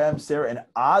 RM, Sarah, and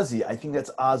Ozzy. I think that's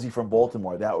Ozzy from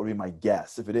Baltimore. That would be my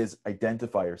guess. If it is,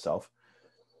 identify yourself.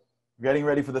 Getting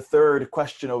ready for the third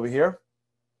question over here.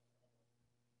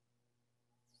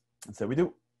 That's how we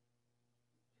do.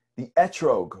 The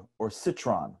etrog, or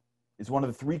citron, is one of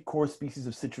the three core species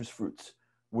of citrus fruits.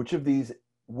 Which of these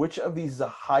is a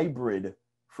hybrid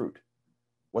fruit?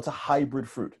 What's a hybrid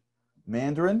fruit?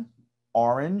 Mandarin,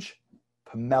 orange,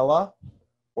 pomelo,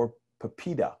 or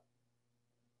pepita?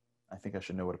 I think I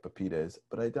should know what a pepita is,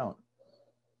 but I don't.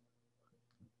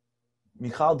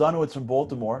 Michal Dunowitz from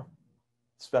Baltimore.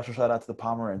 Special shout out to the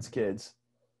Pomerantz kids.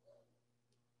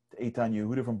 To Eitan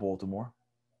Yehuda from Baltimore.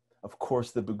 Of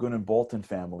course, the Begun and Bolton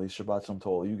families. Shabbat Shalom to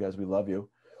all you guys. We love you.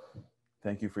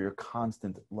 Thank you for your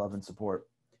constant love and support.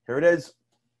 Here it is.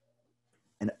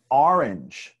 An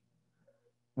orange.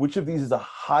 Which of these is a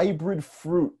hybrid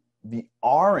fruit? The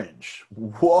orange.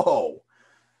 Whoa.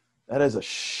 That is a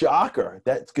shocker.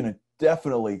 That's going to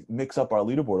definitely mix up our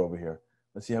leaderboard over here.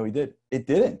 Let's see how he did. It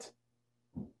didn't.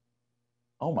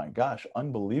 Oh my gosh.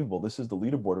 Unbelievable. This is the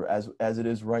leaderboard as it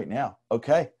is right now.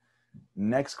 Okay.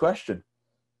 Next question.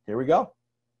 Here we go.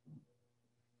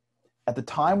 At the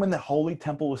time when the Holy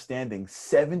Temple was standing,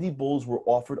 70 bulls were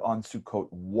offered on Sukkot.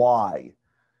 Why?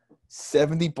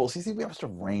 70 bulls. See, we have such a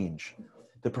range.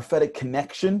 The prophetic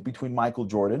connection between Michael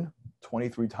Jordan,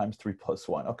 23 times 3 plus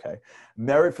 1. Okay.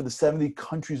 Merit for the 70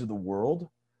 countries of the world.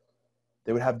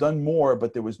 They would have done more,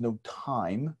 but there was no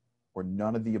time, or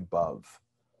none of the above.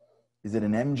 Is it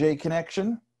an MJ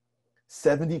connection?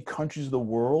 70 countries of the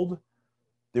world.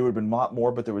 There would have been a lot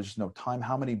more, but there was just no time.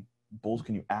 How many bulls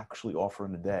can you actually offer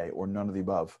in a day, or none of the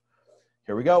above?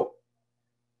 Here we go.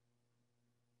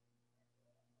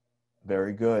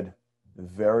 Very good.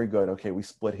 Very good. Okay, we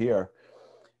split here.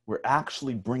 we're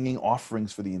actually bringing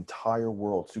offerings for the entire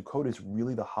world. Sukkot is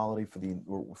really the holiday for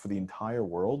the entire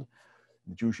world.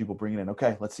 The Jewish people bring it in.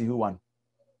 Okay, let's see who won.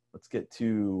 Let's get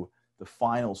to the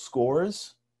final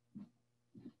scores.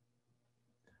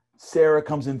 Sarah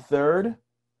comes in third.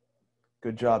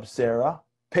 Good job, Sarah.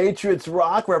 Patriots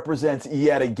Rock represents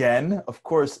yet again. Of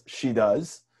course, she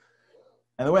does.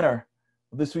 And the winner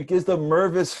this week is the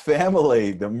Mervis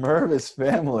family. The Mervis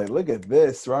family. Look at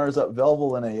this. Runners up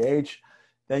Velvel and AH.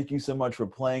 Thank you so much for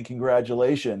playing.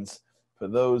 Congratulations. For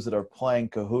those that are playing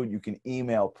Kahoot, you can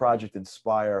email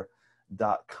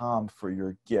projectinspire.com for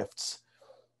your gifts.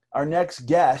 Our next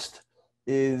guest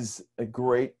is a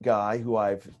great guy who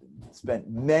I've spent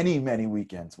many, many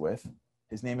weekends with.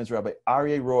 His name is Rabbi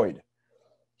Aryeh Royd.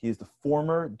 He is the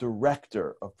former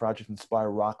director of Project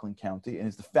Inspire Rockland County and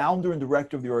is the founder and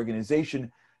director of the organization,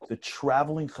 the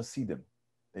Traveling Hasidim.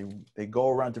 They go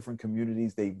around different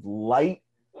communities. They light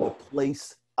the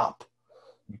place up.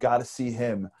 You got to see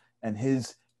him and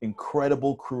his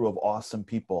incredible crew of awesome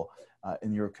people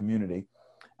in your community,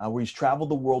 where he's traveled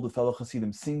the world with fellow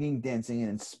Hasidim, singing, dancing, and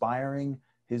inspiring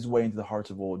his way into the hearts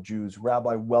of all Jews.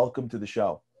 Rabbi, welcome to the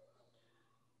show.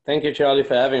 Thank you, Charlie,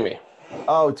 for having me.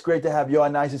 Oh, it's great to have you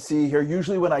on. Nice to see you here.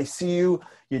 Usually when I see you,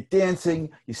 you're dancing,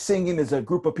 you're singing, there's a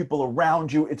group of people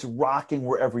around you. It's rocking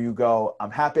wherever you go. I'm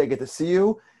happy I get to see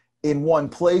you in one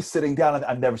place, sitting down.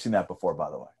 I've never seen that before, by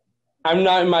the way. I'm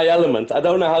not in my element. I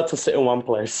don't know how to sit in one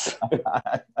place.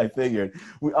 I figured.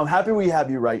 I'm happy we have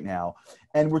you right now.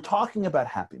 And we're talking about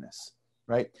happiness,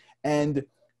 right? And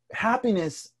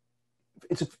happiness,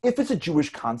 if it's a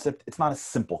Jewish concept, it's not a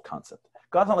simple concept.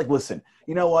 God's not like, listen,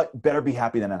 you know what? Better be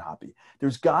happy than unhappy.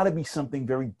 There's got to be something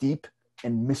very deep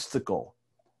and mystical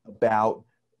about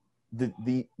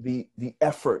the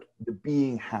effort, the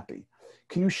being happy.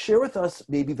 Can you share with us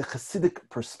maybe the Hasidic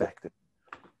perspective,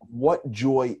 what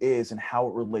joy is and how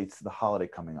it relates to the holiday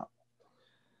coming up?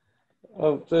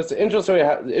 So it's an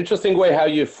interesting way how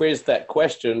you phrased that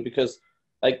question, because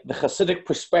like the Hasidic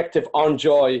perspective on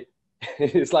joy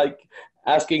is like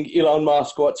asking Elon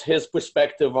Musk what's his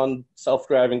perspective on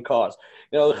self-driving cars.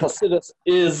 You know, Hasidus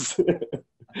is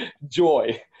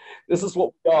joy. This is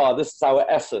what we are. This is our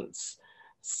essence.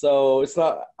 So it's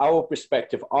not our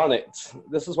perspective on it.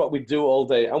 This is what we do all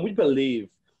day. And we believe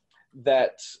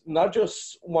that not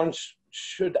just one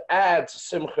should add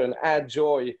simcha and add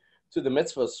joy to the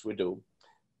mitzvahs we do,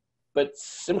 but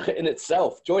simcha in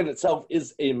itself, joy in itself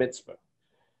is a mitzvah.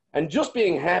 And just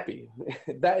being happy,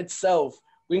 that itself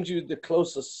brings you the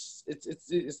closest,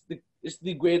 it's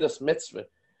the greatest mitzvah,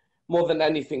 more than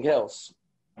anything else.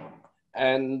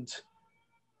 And,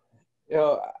 you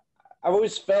know, I've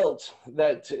always felt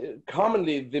that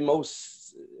commonly the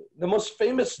most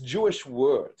famous Jewish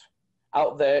word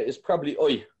out there is probably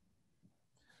oi.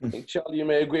 I think, Charlie, you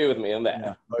may agree with me on that.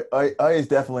 Yeah. Oi is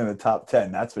definitely in the top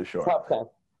 10, that's for sure. Top 10.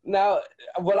 Now,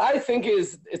 what I think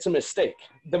is it's a mistake.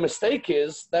 The mistake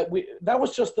is that that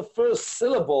was just the first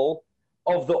syllable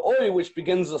of the oi, which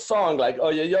begins the song, like oh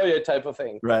yeah, yo, yo type of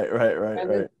thing. Right.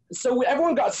 So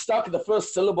everyone got stuck at the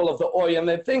first syllable of the oi, and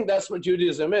they think that's what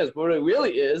Judaism is. But what it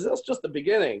really is, that's just the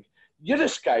beginning.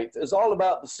 Yiddishkeit is all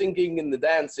about the singing and the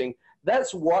dancing.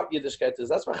 That's what Yiddishkeit is.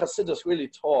 That's what Hasidus really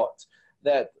taught.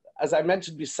 That, as I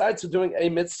mentioned, besides doing a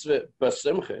mitzvah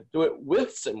b'simcha, do it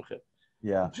with simcha.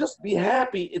 Yeah. Just be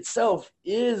happy itself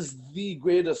is the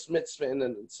greatest mitzvah in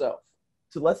itself.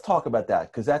 So let's talk about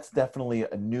that, because that's definitely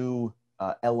a new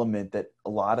element that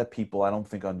a lot of people I don't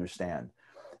think understand.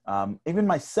 Even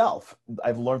myself,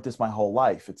 I've learned this my whole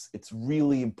life. It's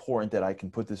really important that I can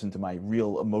put this into my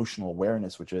real emotional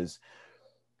awareness, which is,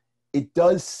 it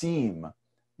does seem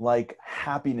like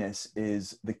happiness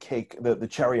is the cake, the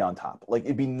cherry on top. Like,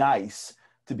 it'd be nice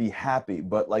to be happy,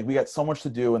 but like we got so much to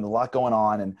do and a lot going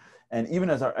on, and even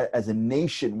as a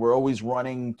nation, we're always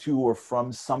running to or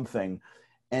from something.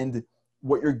 And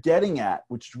what you're getting at,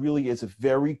 which really is a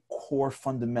very core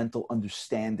fundamental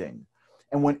understanding.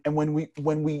 And when we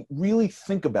really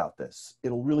think about this,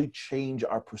 it'll really change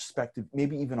our perspective,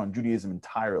 maybe even on Judaism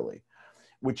entirely,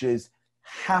 which is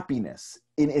happiness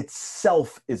in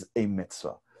itself is a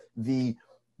mitzvah. The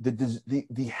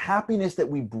happiness that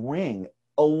we bring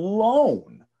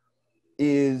alone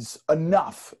is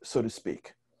enough, so to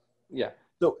speak. Yeah.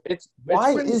 So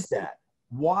why is that?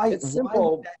 Why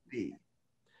would that be?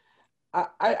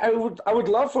 I would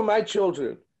love for my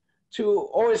children to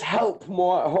always help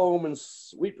more at home and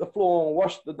sweep the floor and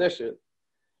wash the dishes.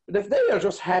 But if they are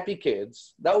just happy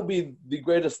kids, that would be the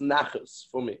greatest nachas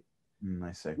for me.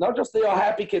 I see. Not just they are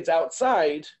happy kids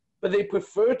outside, but they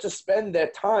prefer to spend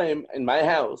their time in my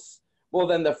house more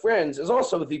than their friends is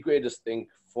also the greatest thing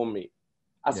for me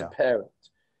as a parent.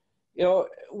 You know,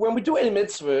 when we do a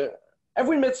mitzvah,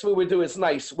 every mitzvah we do is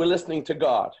nice. We're listening to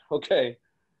God, okay?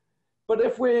 But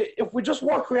if we just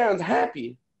walk around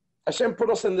happy, Hashem put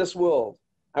us in this world,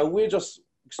 and we're just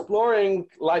exploring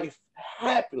life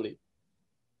happily,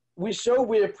 we show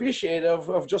we're appreciative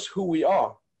of just who we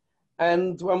are.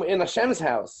 And when we're in Hashem's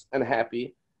house and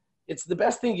happy, it's the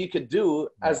best thing you could do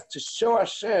as to show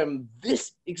Hashem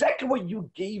this, exactly what you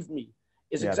gave me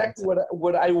is exactly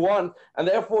what I want. And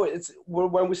therefore,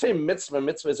 when we say mitzvah,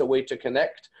 mitzvah is a way to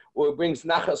connect, or it brings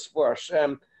nachas for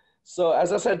Hashem. So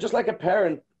as I said, just like a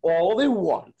parent, all they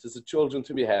want is the children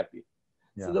to be happy.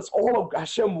 Yeah. So that's all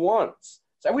Hashem wants.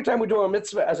 So every time we do a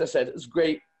mitzvah, as I said, it's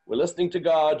great. We're listening to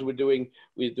God. We're doing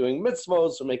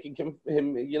mitzvahs. We're making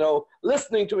him,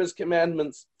 listening to his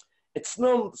commandments. It's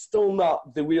still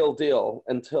not the real deal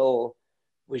until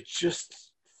we're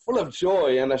just full of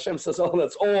joy. And Hashem says, oh,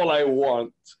 that's all I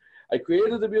want. I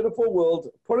created a beautiful world,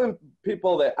 put in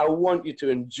people there. I want you to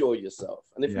enjoy yourself.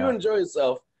 And if you enjoy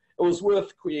yourself, it was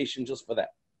worth creation just for that.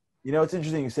 You know, it's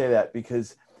interesting you say that,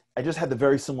 because I just had the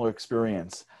very similar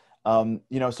experience.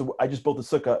 So I just built a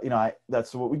sukkah,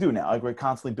 that's what we do now. We're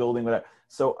constantly building whatever.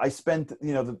 So I spent,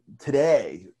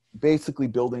 today basically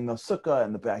building the sukkah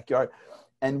in the backyard.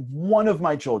 And one of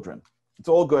my children, it's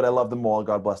all good. I love them all.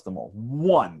 God bless them all.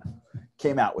 One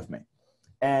came out with me,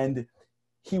 and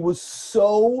he was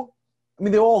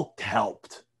they all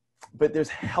helped, but there's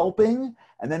helping.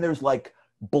 And then there's like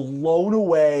blown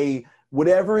away,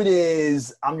 whatever it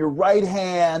is. I'm your right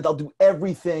hand. I'll do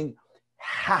everything.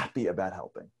 Happy about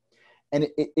helping. And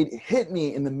it hit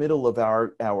me in the middle of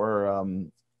our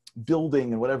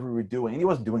building and whatever we were doing. And he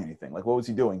wasn't doing anything. Like, what was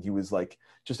he doing? He was like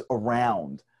just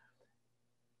around.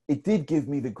 It did give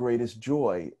me the greatest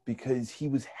joy, because he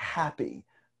was happy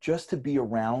just to be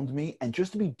around me and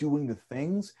just to be doing the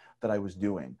things that I was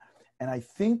doing. And I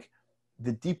think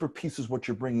the deeper piece is what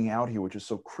you're bringing out here, which is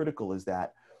so critical, is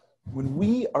that when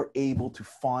we are able to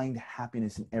find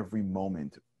happiness in every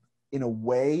moment, in a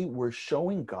way we're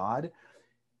showing God,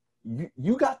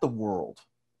 you got the world.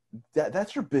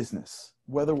 That's your business.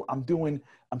 Whether I'm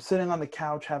sitting on the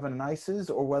couch having an ices,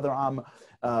 or whether I'm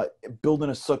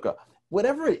building a sukkah.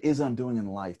 Whatever it is I'm doing in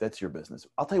life, that's your business.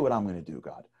 I'll tell you what I'm going to do,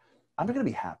 God. I'm going to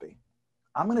be happy.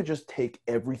 I'm going to just take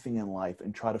everything in life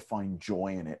and try to find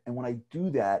joy in it. And when I do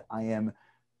that, I am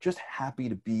just happy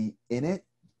to be in it,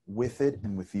 with it,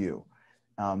 and with you.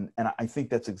 And I think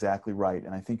that's exactly right.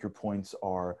 And I think your points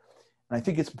are, and I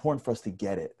think it's important for us to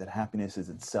get it, that happiness is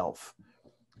itself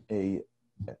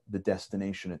the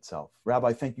destination itself.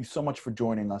 Rabbi, thank you so much for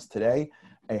joining us today.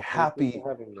 A happy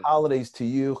holidays to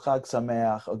you. Chag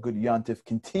Sameach, a good Yontif.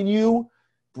 Continue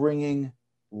bringing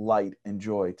light and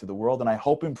joy to the world. And I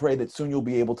hope and pray that soon you'll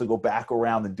be able to go back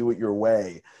around and do it your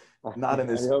way. Not in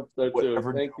this I hope so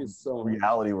too. Thank you so much.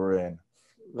 Reality we're in.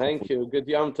 Thank you. Good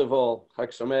Yom Tov all.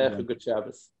 Chag Sameach, a good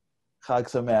Shabbos. Chag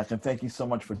Sameach. And thank you so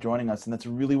much for joining us. And that's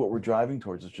really what we're driving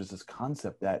towards. It's just this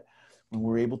concept that when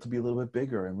we're able to be a little bit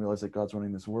bigger and realize that God's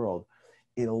running this world,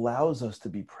 it allows us to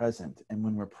be present. And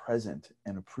when we're present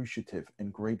and appreciative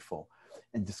and grateful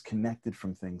and disconnected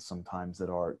from things sometimes that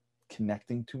are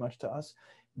connecting too much to us,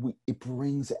 it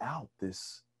brings out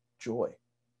this joy.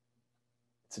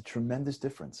 It's a tremendous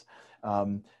difference.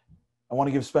 I want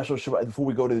to give special Shabbat, before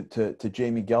we go to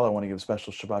Jamie Geller, I want to give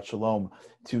special Shabbat Shalom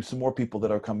to some more people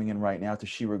that are coming in right now. To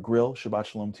Shira Grill, Shabbat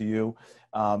Shalom to you.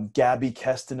 Gabby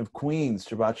Keston of Queens,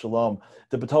 Shabbat Shalom.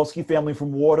 The Batolsky family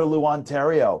from Waterloo,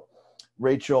 Ontario.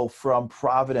 Rachel from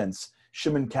Providence.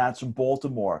 Shimon Katz from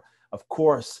Baltimore. Of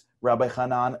course, Rabbi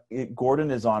Hanan Gordon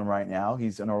is on right now.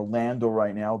 He's in Orlando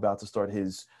right now, about to start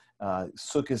his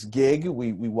Sukkot gig.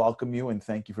 We welcome you and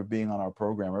thank you for being on our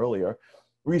program earlier.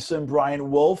 Risa and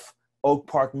Brian Wolf, Oak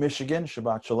Park, Michigan,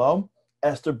 Shabbat Shalom.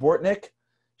 Esther Bortnick,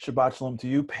 Shabbat Shalom to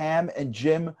you. Pam and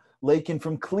Jim Lakin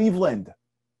from Cleveland,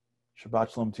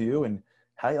 Shabbat Shalom to you. And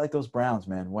how do you like those Browns,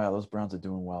 man? Wow, those Browns are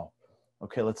doing well.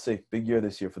 Okay, let's see. Big year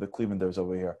this year for the Clevelanders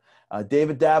over here.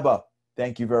 David Daba,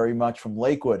 thank you very much from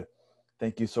Lakewood.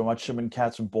 Thank you so much. Shimon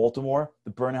Katz from Baltimore.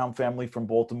 The Burnham family from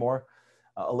Baltimore.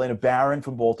 Elena Barron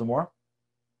from Baltimore.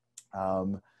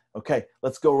 Okay,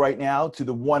 let's go right now to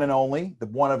the one and only,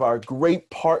 one of our great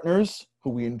partners who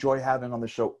we enjoy having on the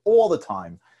show all the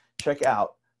time. Check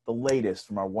out the latest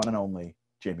from our one and only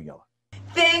Jamie Geller.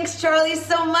 Thanks, Charlie,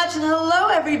 so much. And hello,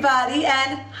 everybody.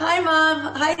 And hi,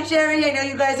 Mom. Hi, Jerry. I know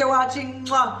you guys are watching.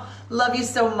 Mwah. Love you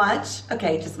so much.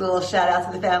 Okay, just a little shout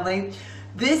out to the family.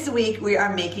 This week we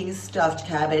are making stuffed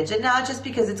cabbage, and not just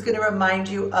because it's going to remind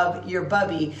you of your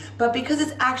bubby, but because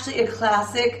it's actually a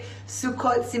classic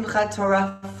Sukkot Simchat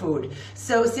Torah food.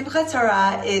 So Simchat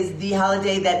Torah is the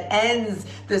holiday that ends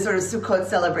the sort of Sukkot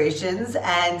celebrations,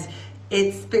 and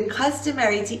it's been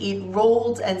customary to eat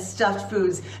rolled and stuffed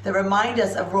foods that remind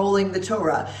us of rolling the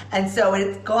Torah. And so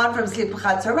it's gone from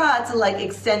Simchat Torah to like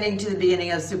extending to the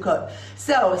beginning of Sukkot.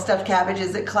 So stuffed cabbage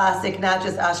is a classic, not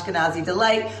just Ashkenazi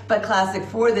delight, but classic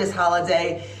for this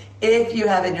holiday. If you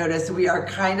haven't noticed, we are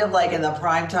kind of like in the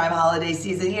primetime holiday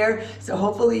season here. So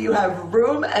hopefully you have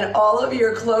room and all of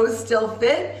your clothes still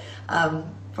fit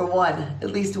for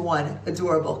at least one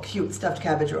adorable, cute stuffed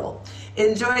cabbage roll.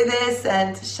 Enjoy this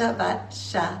and Shabbat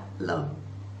Shalom.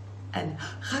 And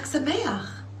Chag Sameach.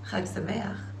 Chag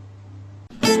Sameach.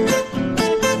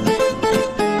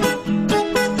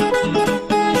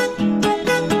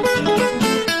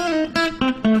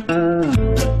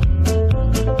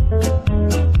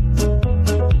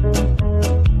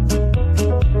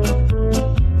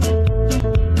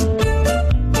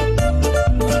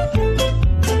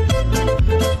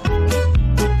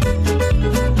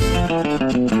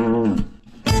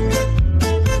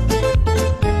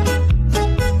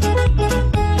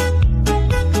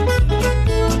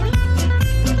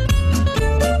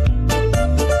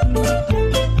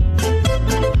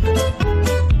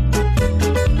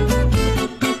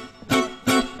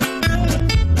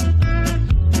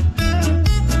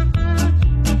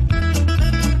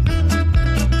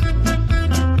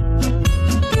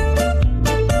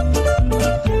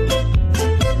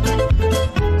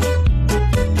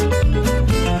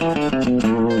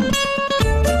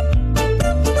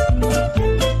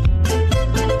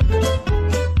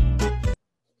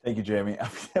 Thank you, Jamie.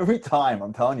 Every time,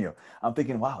 I'm telling you, I'm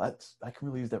thinking, wow, I can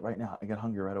really use that right now. I get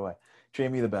hungry right away.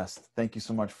 Jamie, the best. Thank you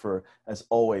so much for, as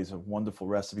always, a wonderful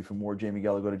recipe. For more Jamie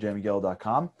Geller, go to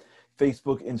jamiegeller.com.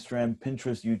 Facebook, Instagram,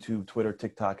 Pinterest, YouTube, Twitter,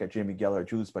 TikTok at Jamie Geller,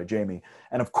 Julius by Jamie.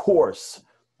 And of course,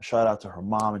 a shout out to her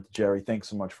mom and to Jerry. Thanks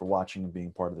so much for watching and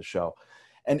being part of the show.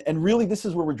 And really, this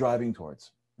is where we're driving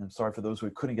towards. And I'm sorry for those who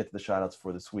couldn't get to the shout outs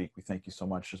for this week. We thank you so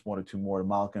much. Just one or two more to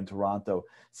Malika in Toronto,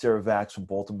 Sarah Vax from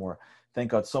Baltimore.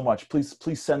 Thank God so much.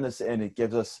 Please send this in. It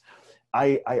gives us,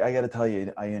 I got to tell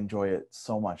you, I enjoy it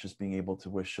so much, just being able to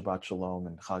wish Shabbat Shalom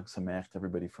and Chag Sameach to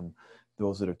everybody from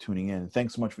those that are tuning in.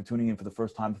 Thanks so much for tuning in for the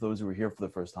first time. For those who are here for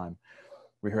the first time,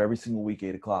 we're here every single week,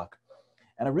 8 o'clock.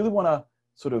 And I really want to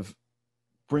sort of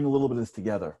bring a little bit of this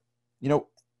together. You know,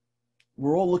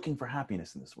 we're all looking for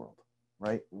happiness in this world,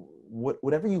 right?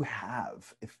 Whatever you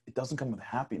have, if it doesn't come with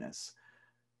happiness,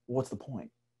 what's the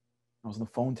point? I was on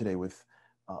the phone today with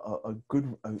a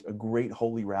great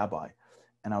holy rabbi,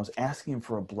 and I was asking him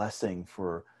for a blessing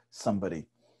for somebody,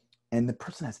 and the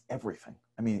person has everything.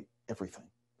 I mean, everything.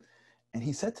 And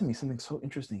he said to me something so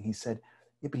interesting. He said,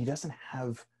 yeah, but he doesn't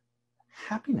have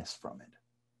happiness from it.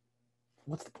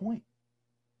 What's the point?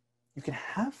 You can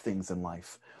have things in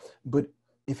life, but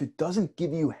if it doesn't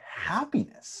give you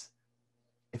happiness,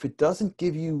 if it doesn't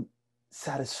give you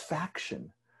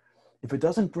satisfaction, if it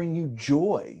doesn't bring you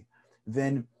joy,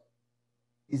 then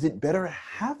is it better to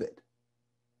have it?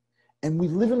 And we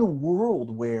live in a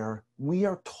world where we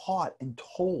are taught and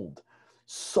told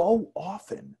so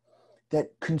often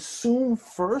that consume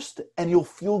first and you'll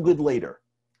feel good later.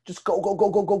 Just go, go, go,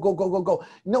 go, go, go, go, go, go.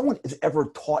 No one is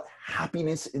ever taught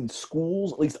happiness in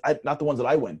schools, at least not the ones that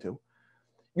I went to.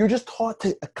 You're just taught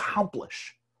to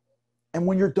accomplish. And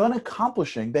when you're done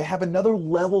accomplishing, they have another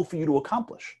level for you to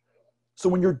accomplish. So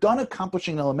when you're done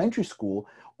accomplishing in elementary school,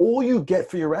 all you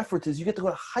get for your efforts is you get to go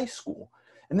to high school.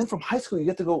 And then from high school, you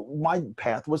get to go, my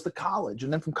path was to college.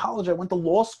 And then from college, I went to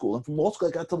law school. And from law school,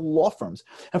 I got to the law firms.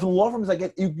 And from the law firms,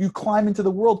 you climb into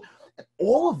the world. And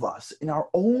all of us, in our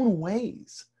own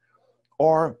ways,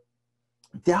 are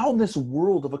down this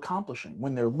world of accomplishing.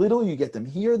 When they're little, you get them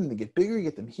here, then they get bigger, you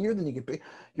get them here, then you get bigger.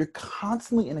 You're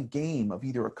constantly in a game of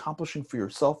either accomplishing for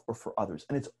yourself or for others.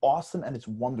 And it's awesome and it's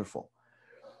wonderful.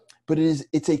 But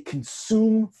it's a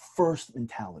consume first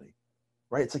mentality,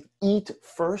 right? It's like eat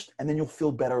first and then you'll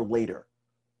feel better later.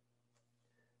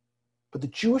 But the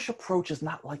Jewish approach is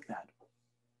not like that.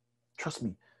 Trust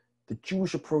me, the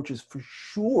Jewish approach is for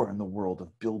sure in the world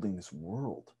of building this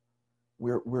world.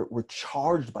 We're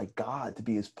charged by God to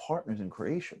be his partners in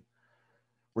creation.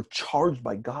 We're charged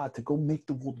by God to go make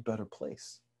the world a better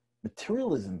place.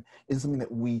 Materialism is something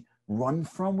that we run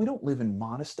from. We don't live in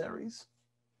monasteries.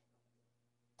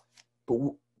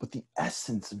 But the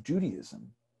essence of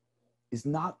Judaism is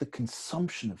not the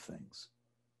consumption of things.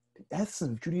 The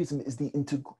essence of Judaism is the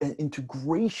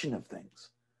integration of things.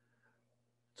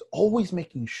 It's always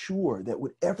making sure that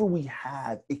whatever we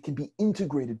have, it can be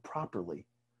integrated properly.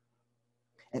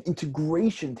 And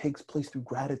integration takes place through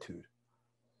gratitude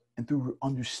and through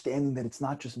understanding that it's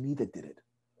not just me that did it.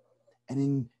 And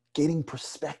in getting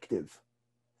perspective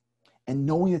and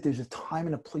knowing that there's a time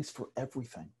and a place for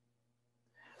everything.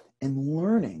 and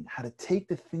learning how to take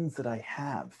the things that I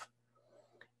have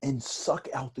and suck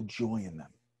out the joy in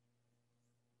them.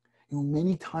 You know,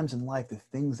 many times in life, the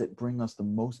things that bring us the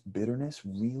most bitterness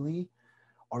really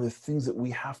are the things that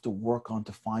we have to work on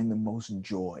to find the most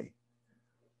joy.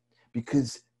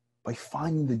 Because by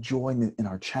finding the joy in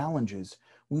our challenges,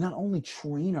 we not only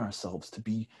train ourselves to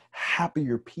be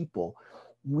happier people,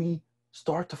 we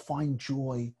start to find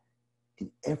joy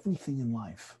in everything in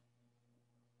life.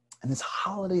 And this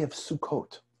holiday of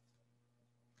Sukkot,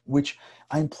 which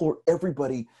I implore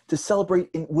everybody to celebrate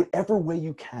in whatever way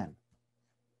you can.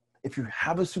 If you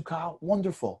have a sukkah,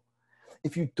 wonderful.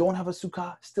 If you don't have a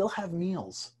sukkah, still have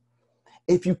meals.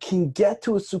 If you can get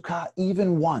to a sukkah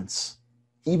even once,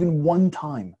 even one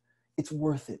time, it's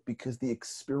worth it, because the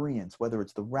experience, whether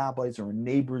it's the rabbis or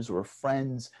neighbors or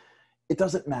friends, it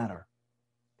doesn't matter.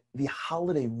 The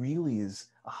holiday really is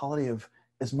a holiday of,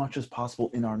 as much as possible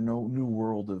in our new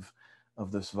world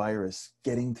of this virus,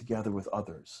 getting together with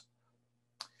others.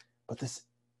 But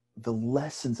the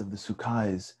lessons of the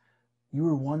sukkah is, you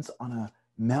were once on a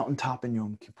mountaintop in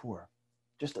Yom Kippur.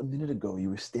 Just a minute ago, you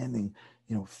were standing,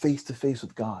 face to face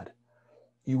with God.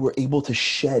 You were able to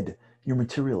shed your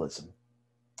materialism.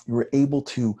 You were able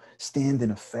to stand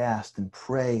in a fast and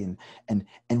pray and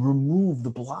remove the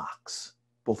blocks,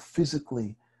 both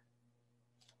physically,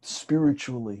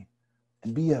 spiritually,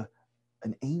 and be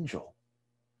an angel.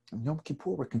 In Yom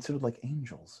Kippur, we're considered like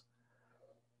angels.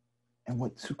 And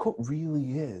what Sukkot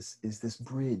really is this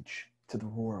bridge to the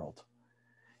world.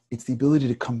 It's the ability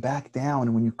to come back down.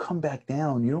 And when you come back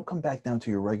down, you don't come back down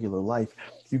to your regular life.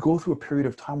 You go through a period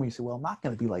of time where you say, well, I'm not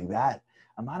going to be like that.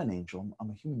 I'm not an angel. I'm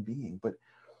a human being. But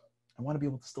I want to be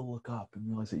able to still look up and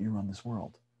realize that you're on this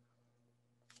world.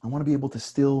 I want to be able to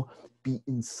still be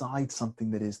inside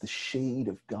something that is the shade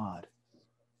of God.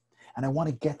 And I want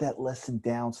to get that lesson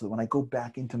down so that when I go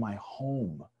back into my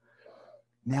home,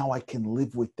 now I can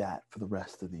live with that for the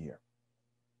rest of the year.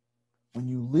 When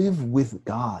you live with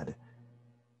God,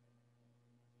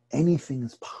 anything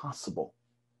is possible,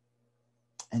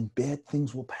 and bad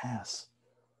things will pass.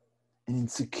 And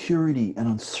insecurity and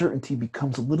uncertainty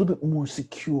becomes a little bit more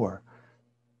secure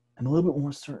and a little bit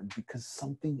more certain, because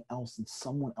something else and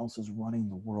someone else is running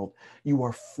the world. You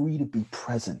are free to be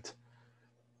present.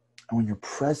 And when you're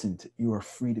present, you are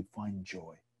free to find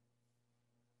joy.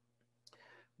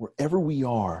 Wherever we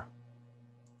are,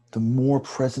 the more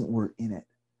present we're in it,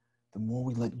 the more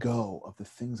we let go of the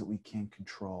things that we can't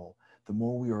control, the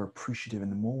more we are appreciative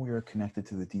and the more we are connected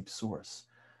to the deep source,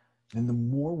 then the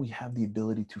more we have the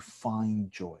ability to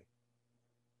find joy.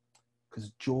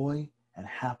 Because joy and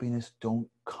happiness don't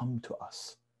come to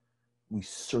us. We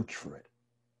search for it.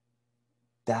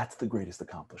 That's the greatest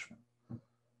accomplishment.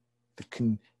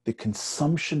 The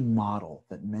consumption model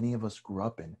that many of us grew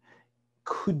up in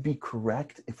could be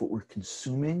correct if what we're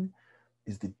consuming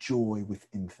is the joy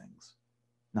within things,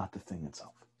 not the thing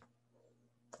itself.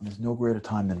 And there's no greater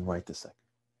time than right this second.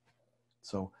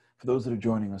 So for those that are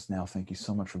joining us now, thank you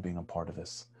so much for being a part of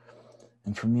this.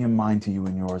 And from me and mine to you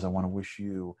and yours, I want to wish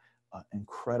you an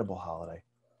incredible holiday.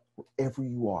 Wherever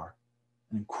you are,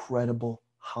 an incredible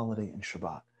holiday in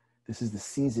Shabbat. This is the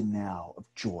season now of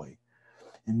joy.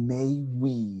 And may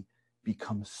we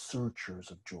become searchers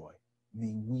of joy.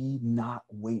 May we not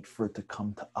wait for it to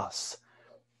come to us.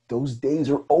 Those days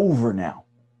are over now.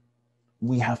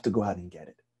 We have to go out and get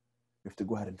it. We have to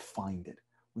go out and find it.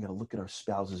 We got to look at our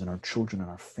spouses and our children and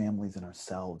our families and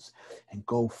ourselves and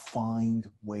go find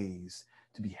ways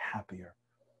to be happier,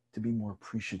 to be more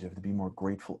appreciative, to be more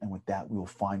grateful. And with that, we will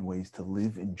find ways to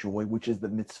live in joy, which is the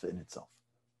mitzvah in itself.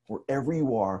 Wherever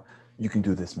you are, you can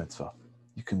do this mitzvah.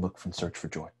 You can look and search for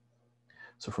joy.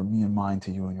 So from me and mine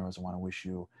to you and yours, I want to wish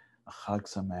you a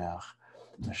Chag Sameach,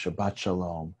 a Shabbat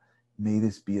Shalom. May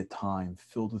this be a time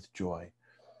filled with joy.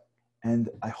 And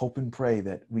I hope and pray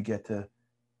that we get to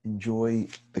enjoy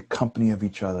the company of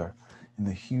each other in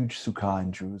the huge sukkah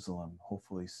in Jerusalem,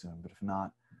 hopefully soon. But if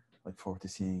not, I look forward to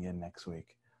seeing you again next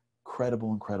week.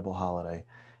 Incredible, incredible holiday.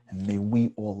 And may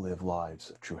we all live lives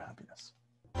of true happiness.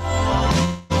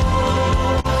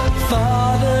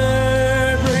 Father.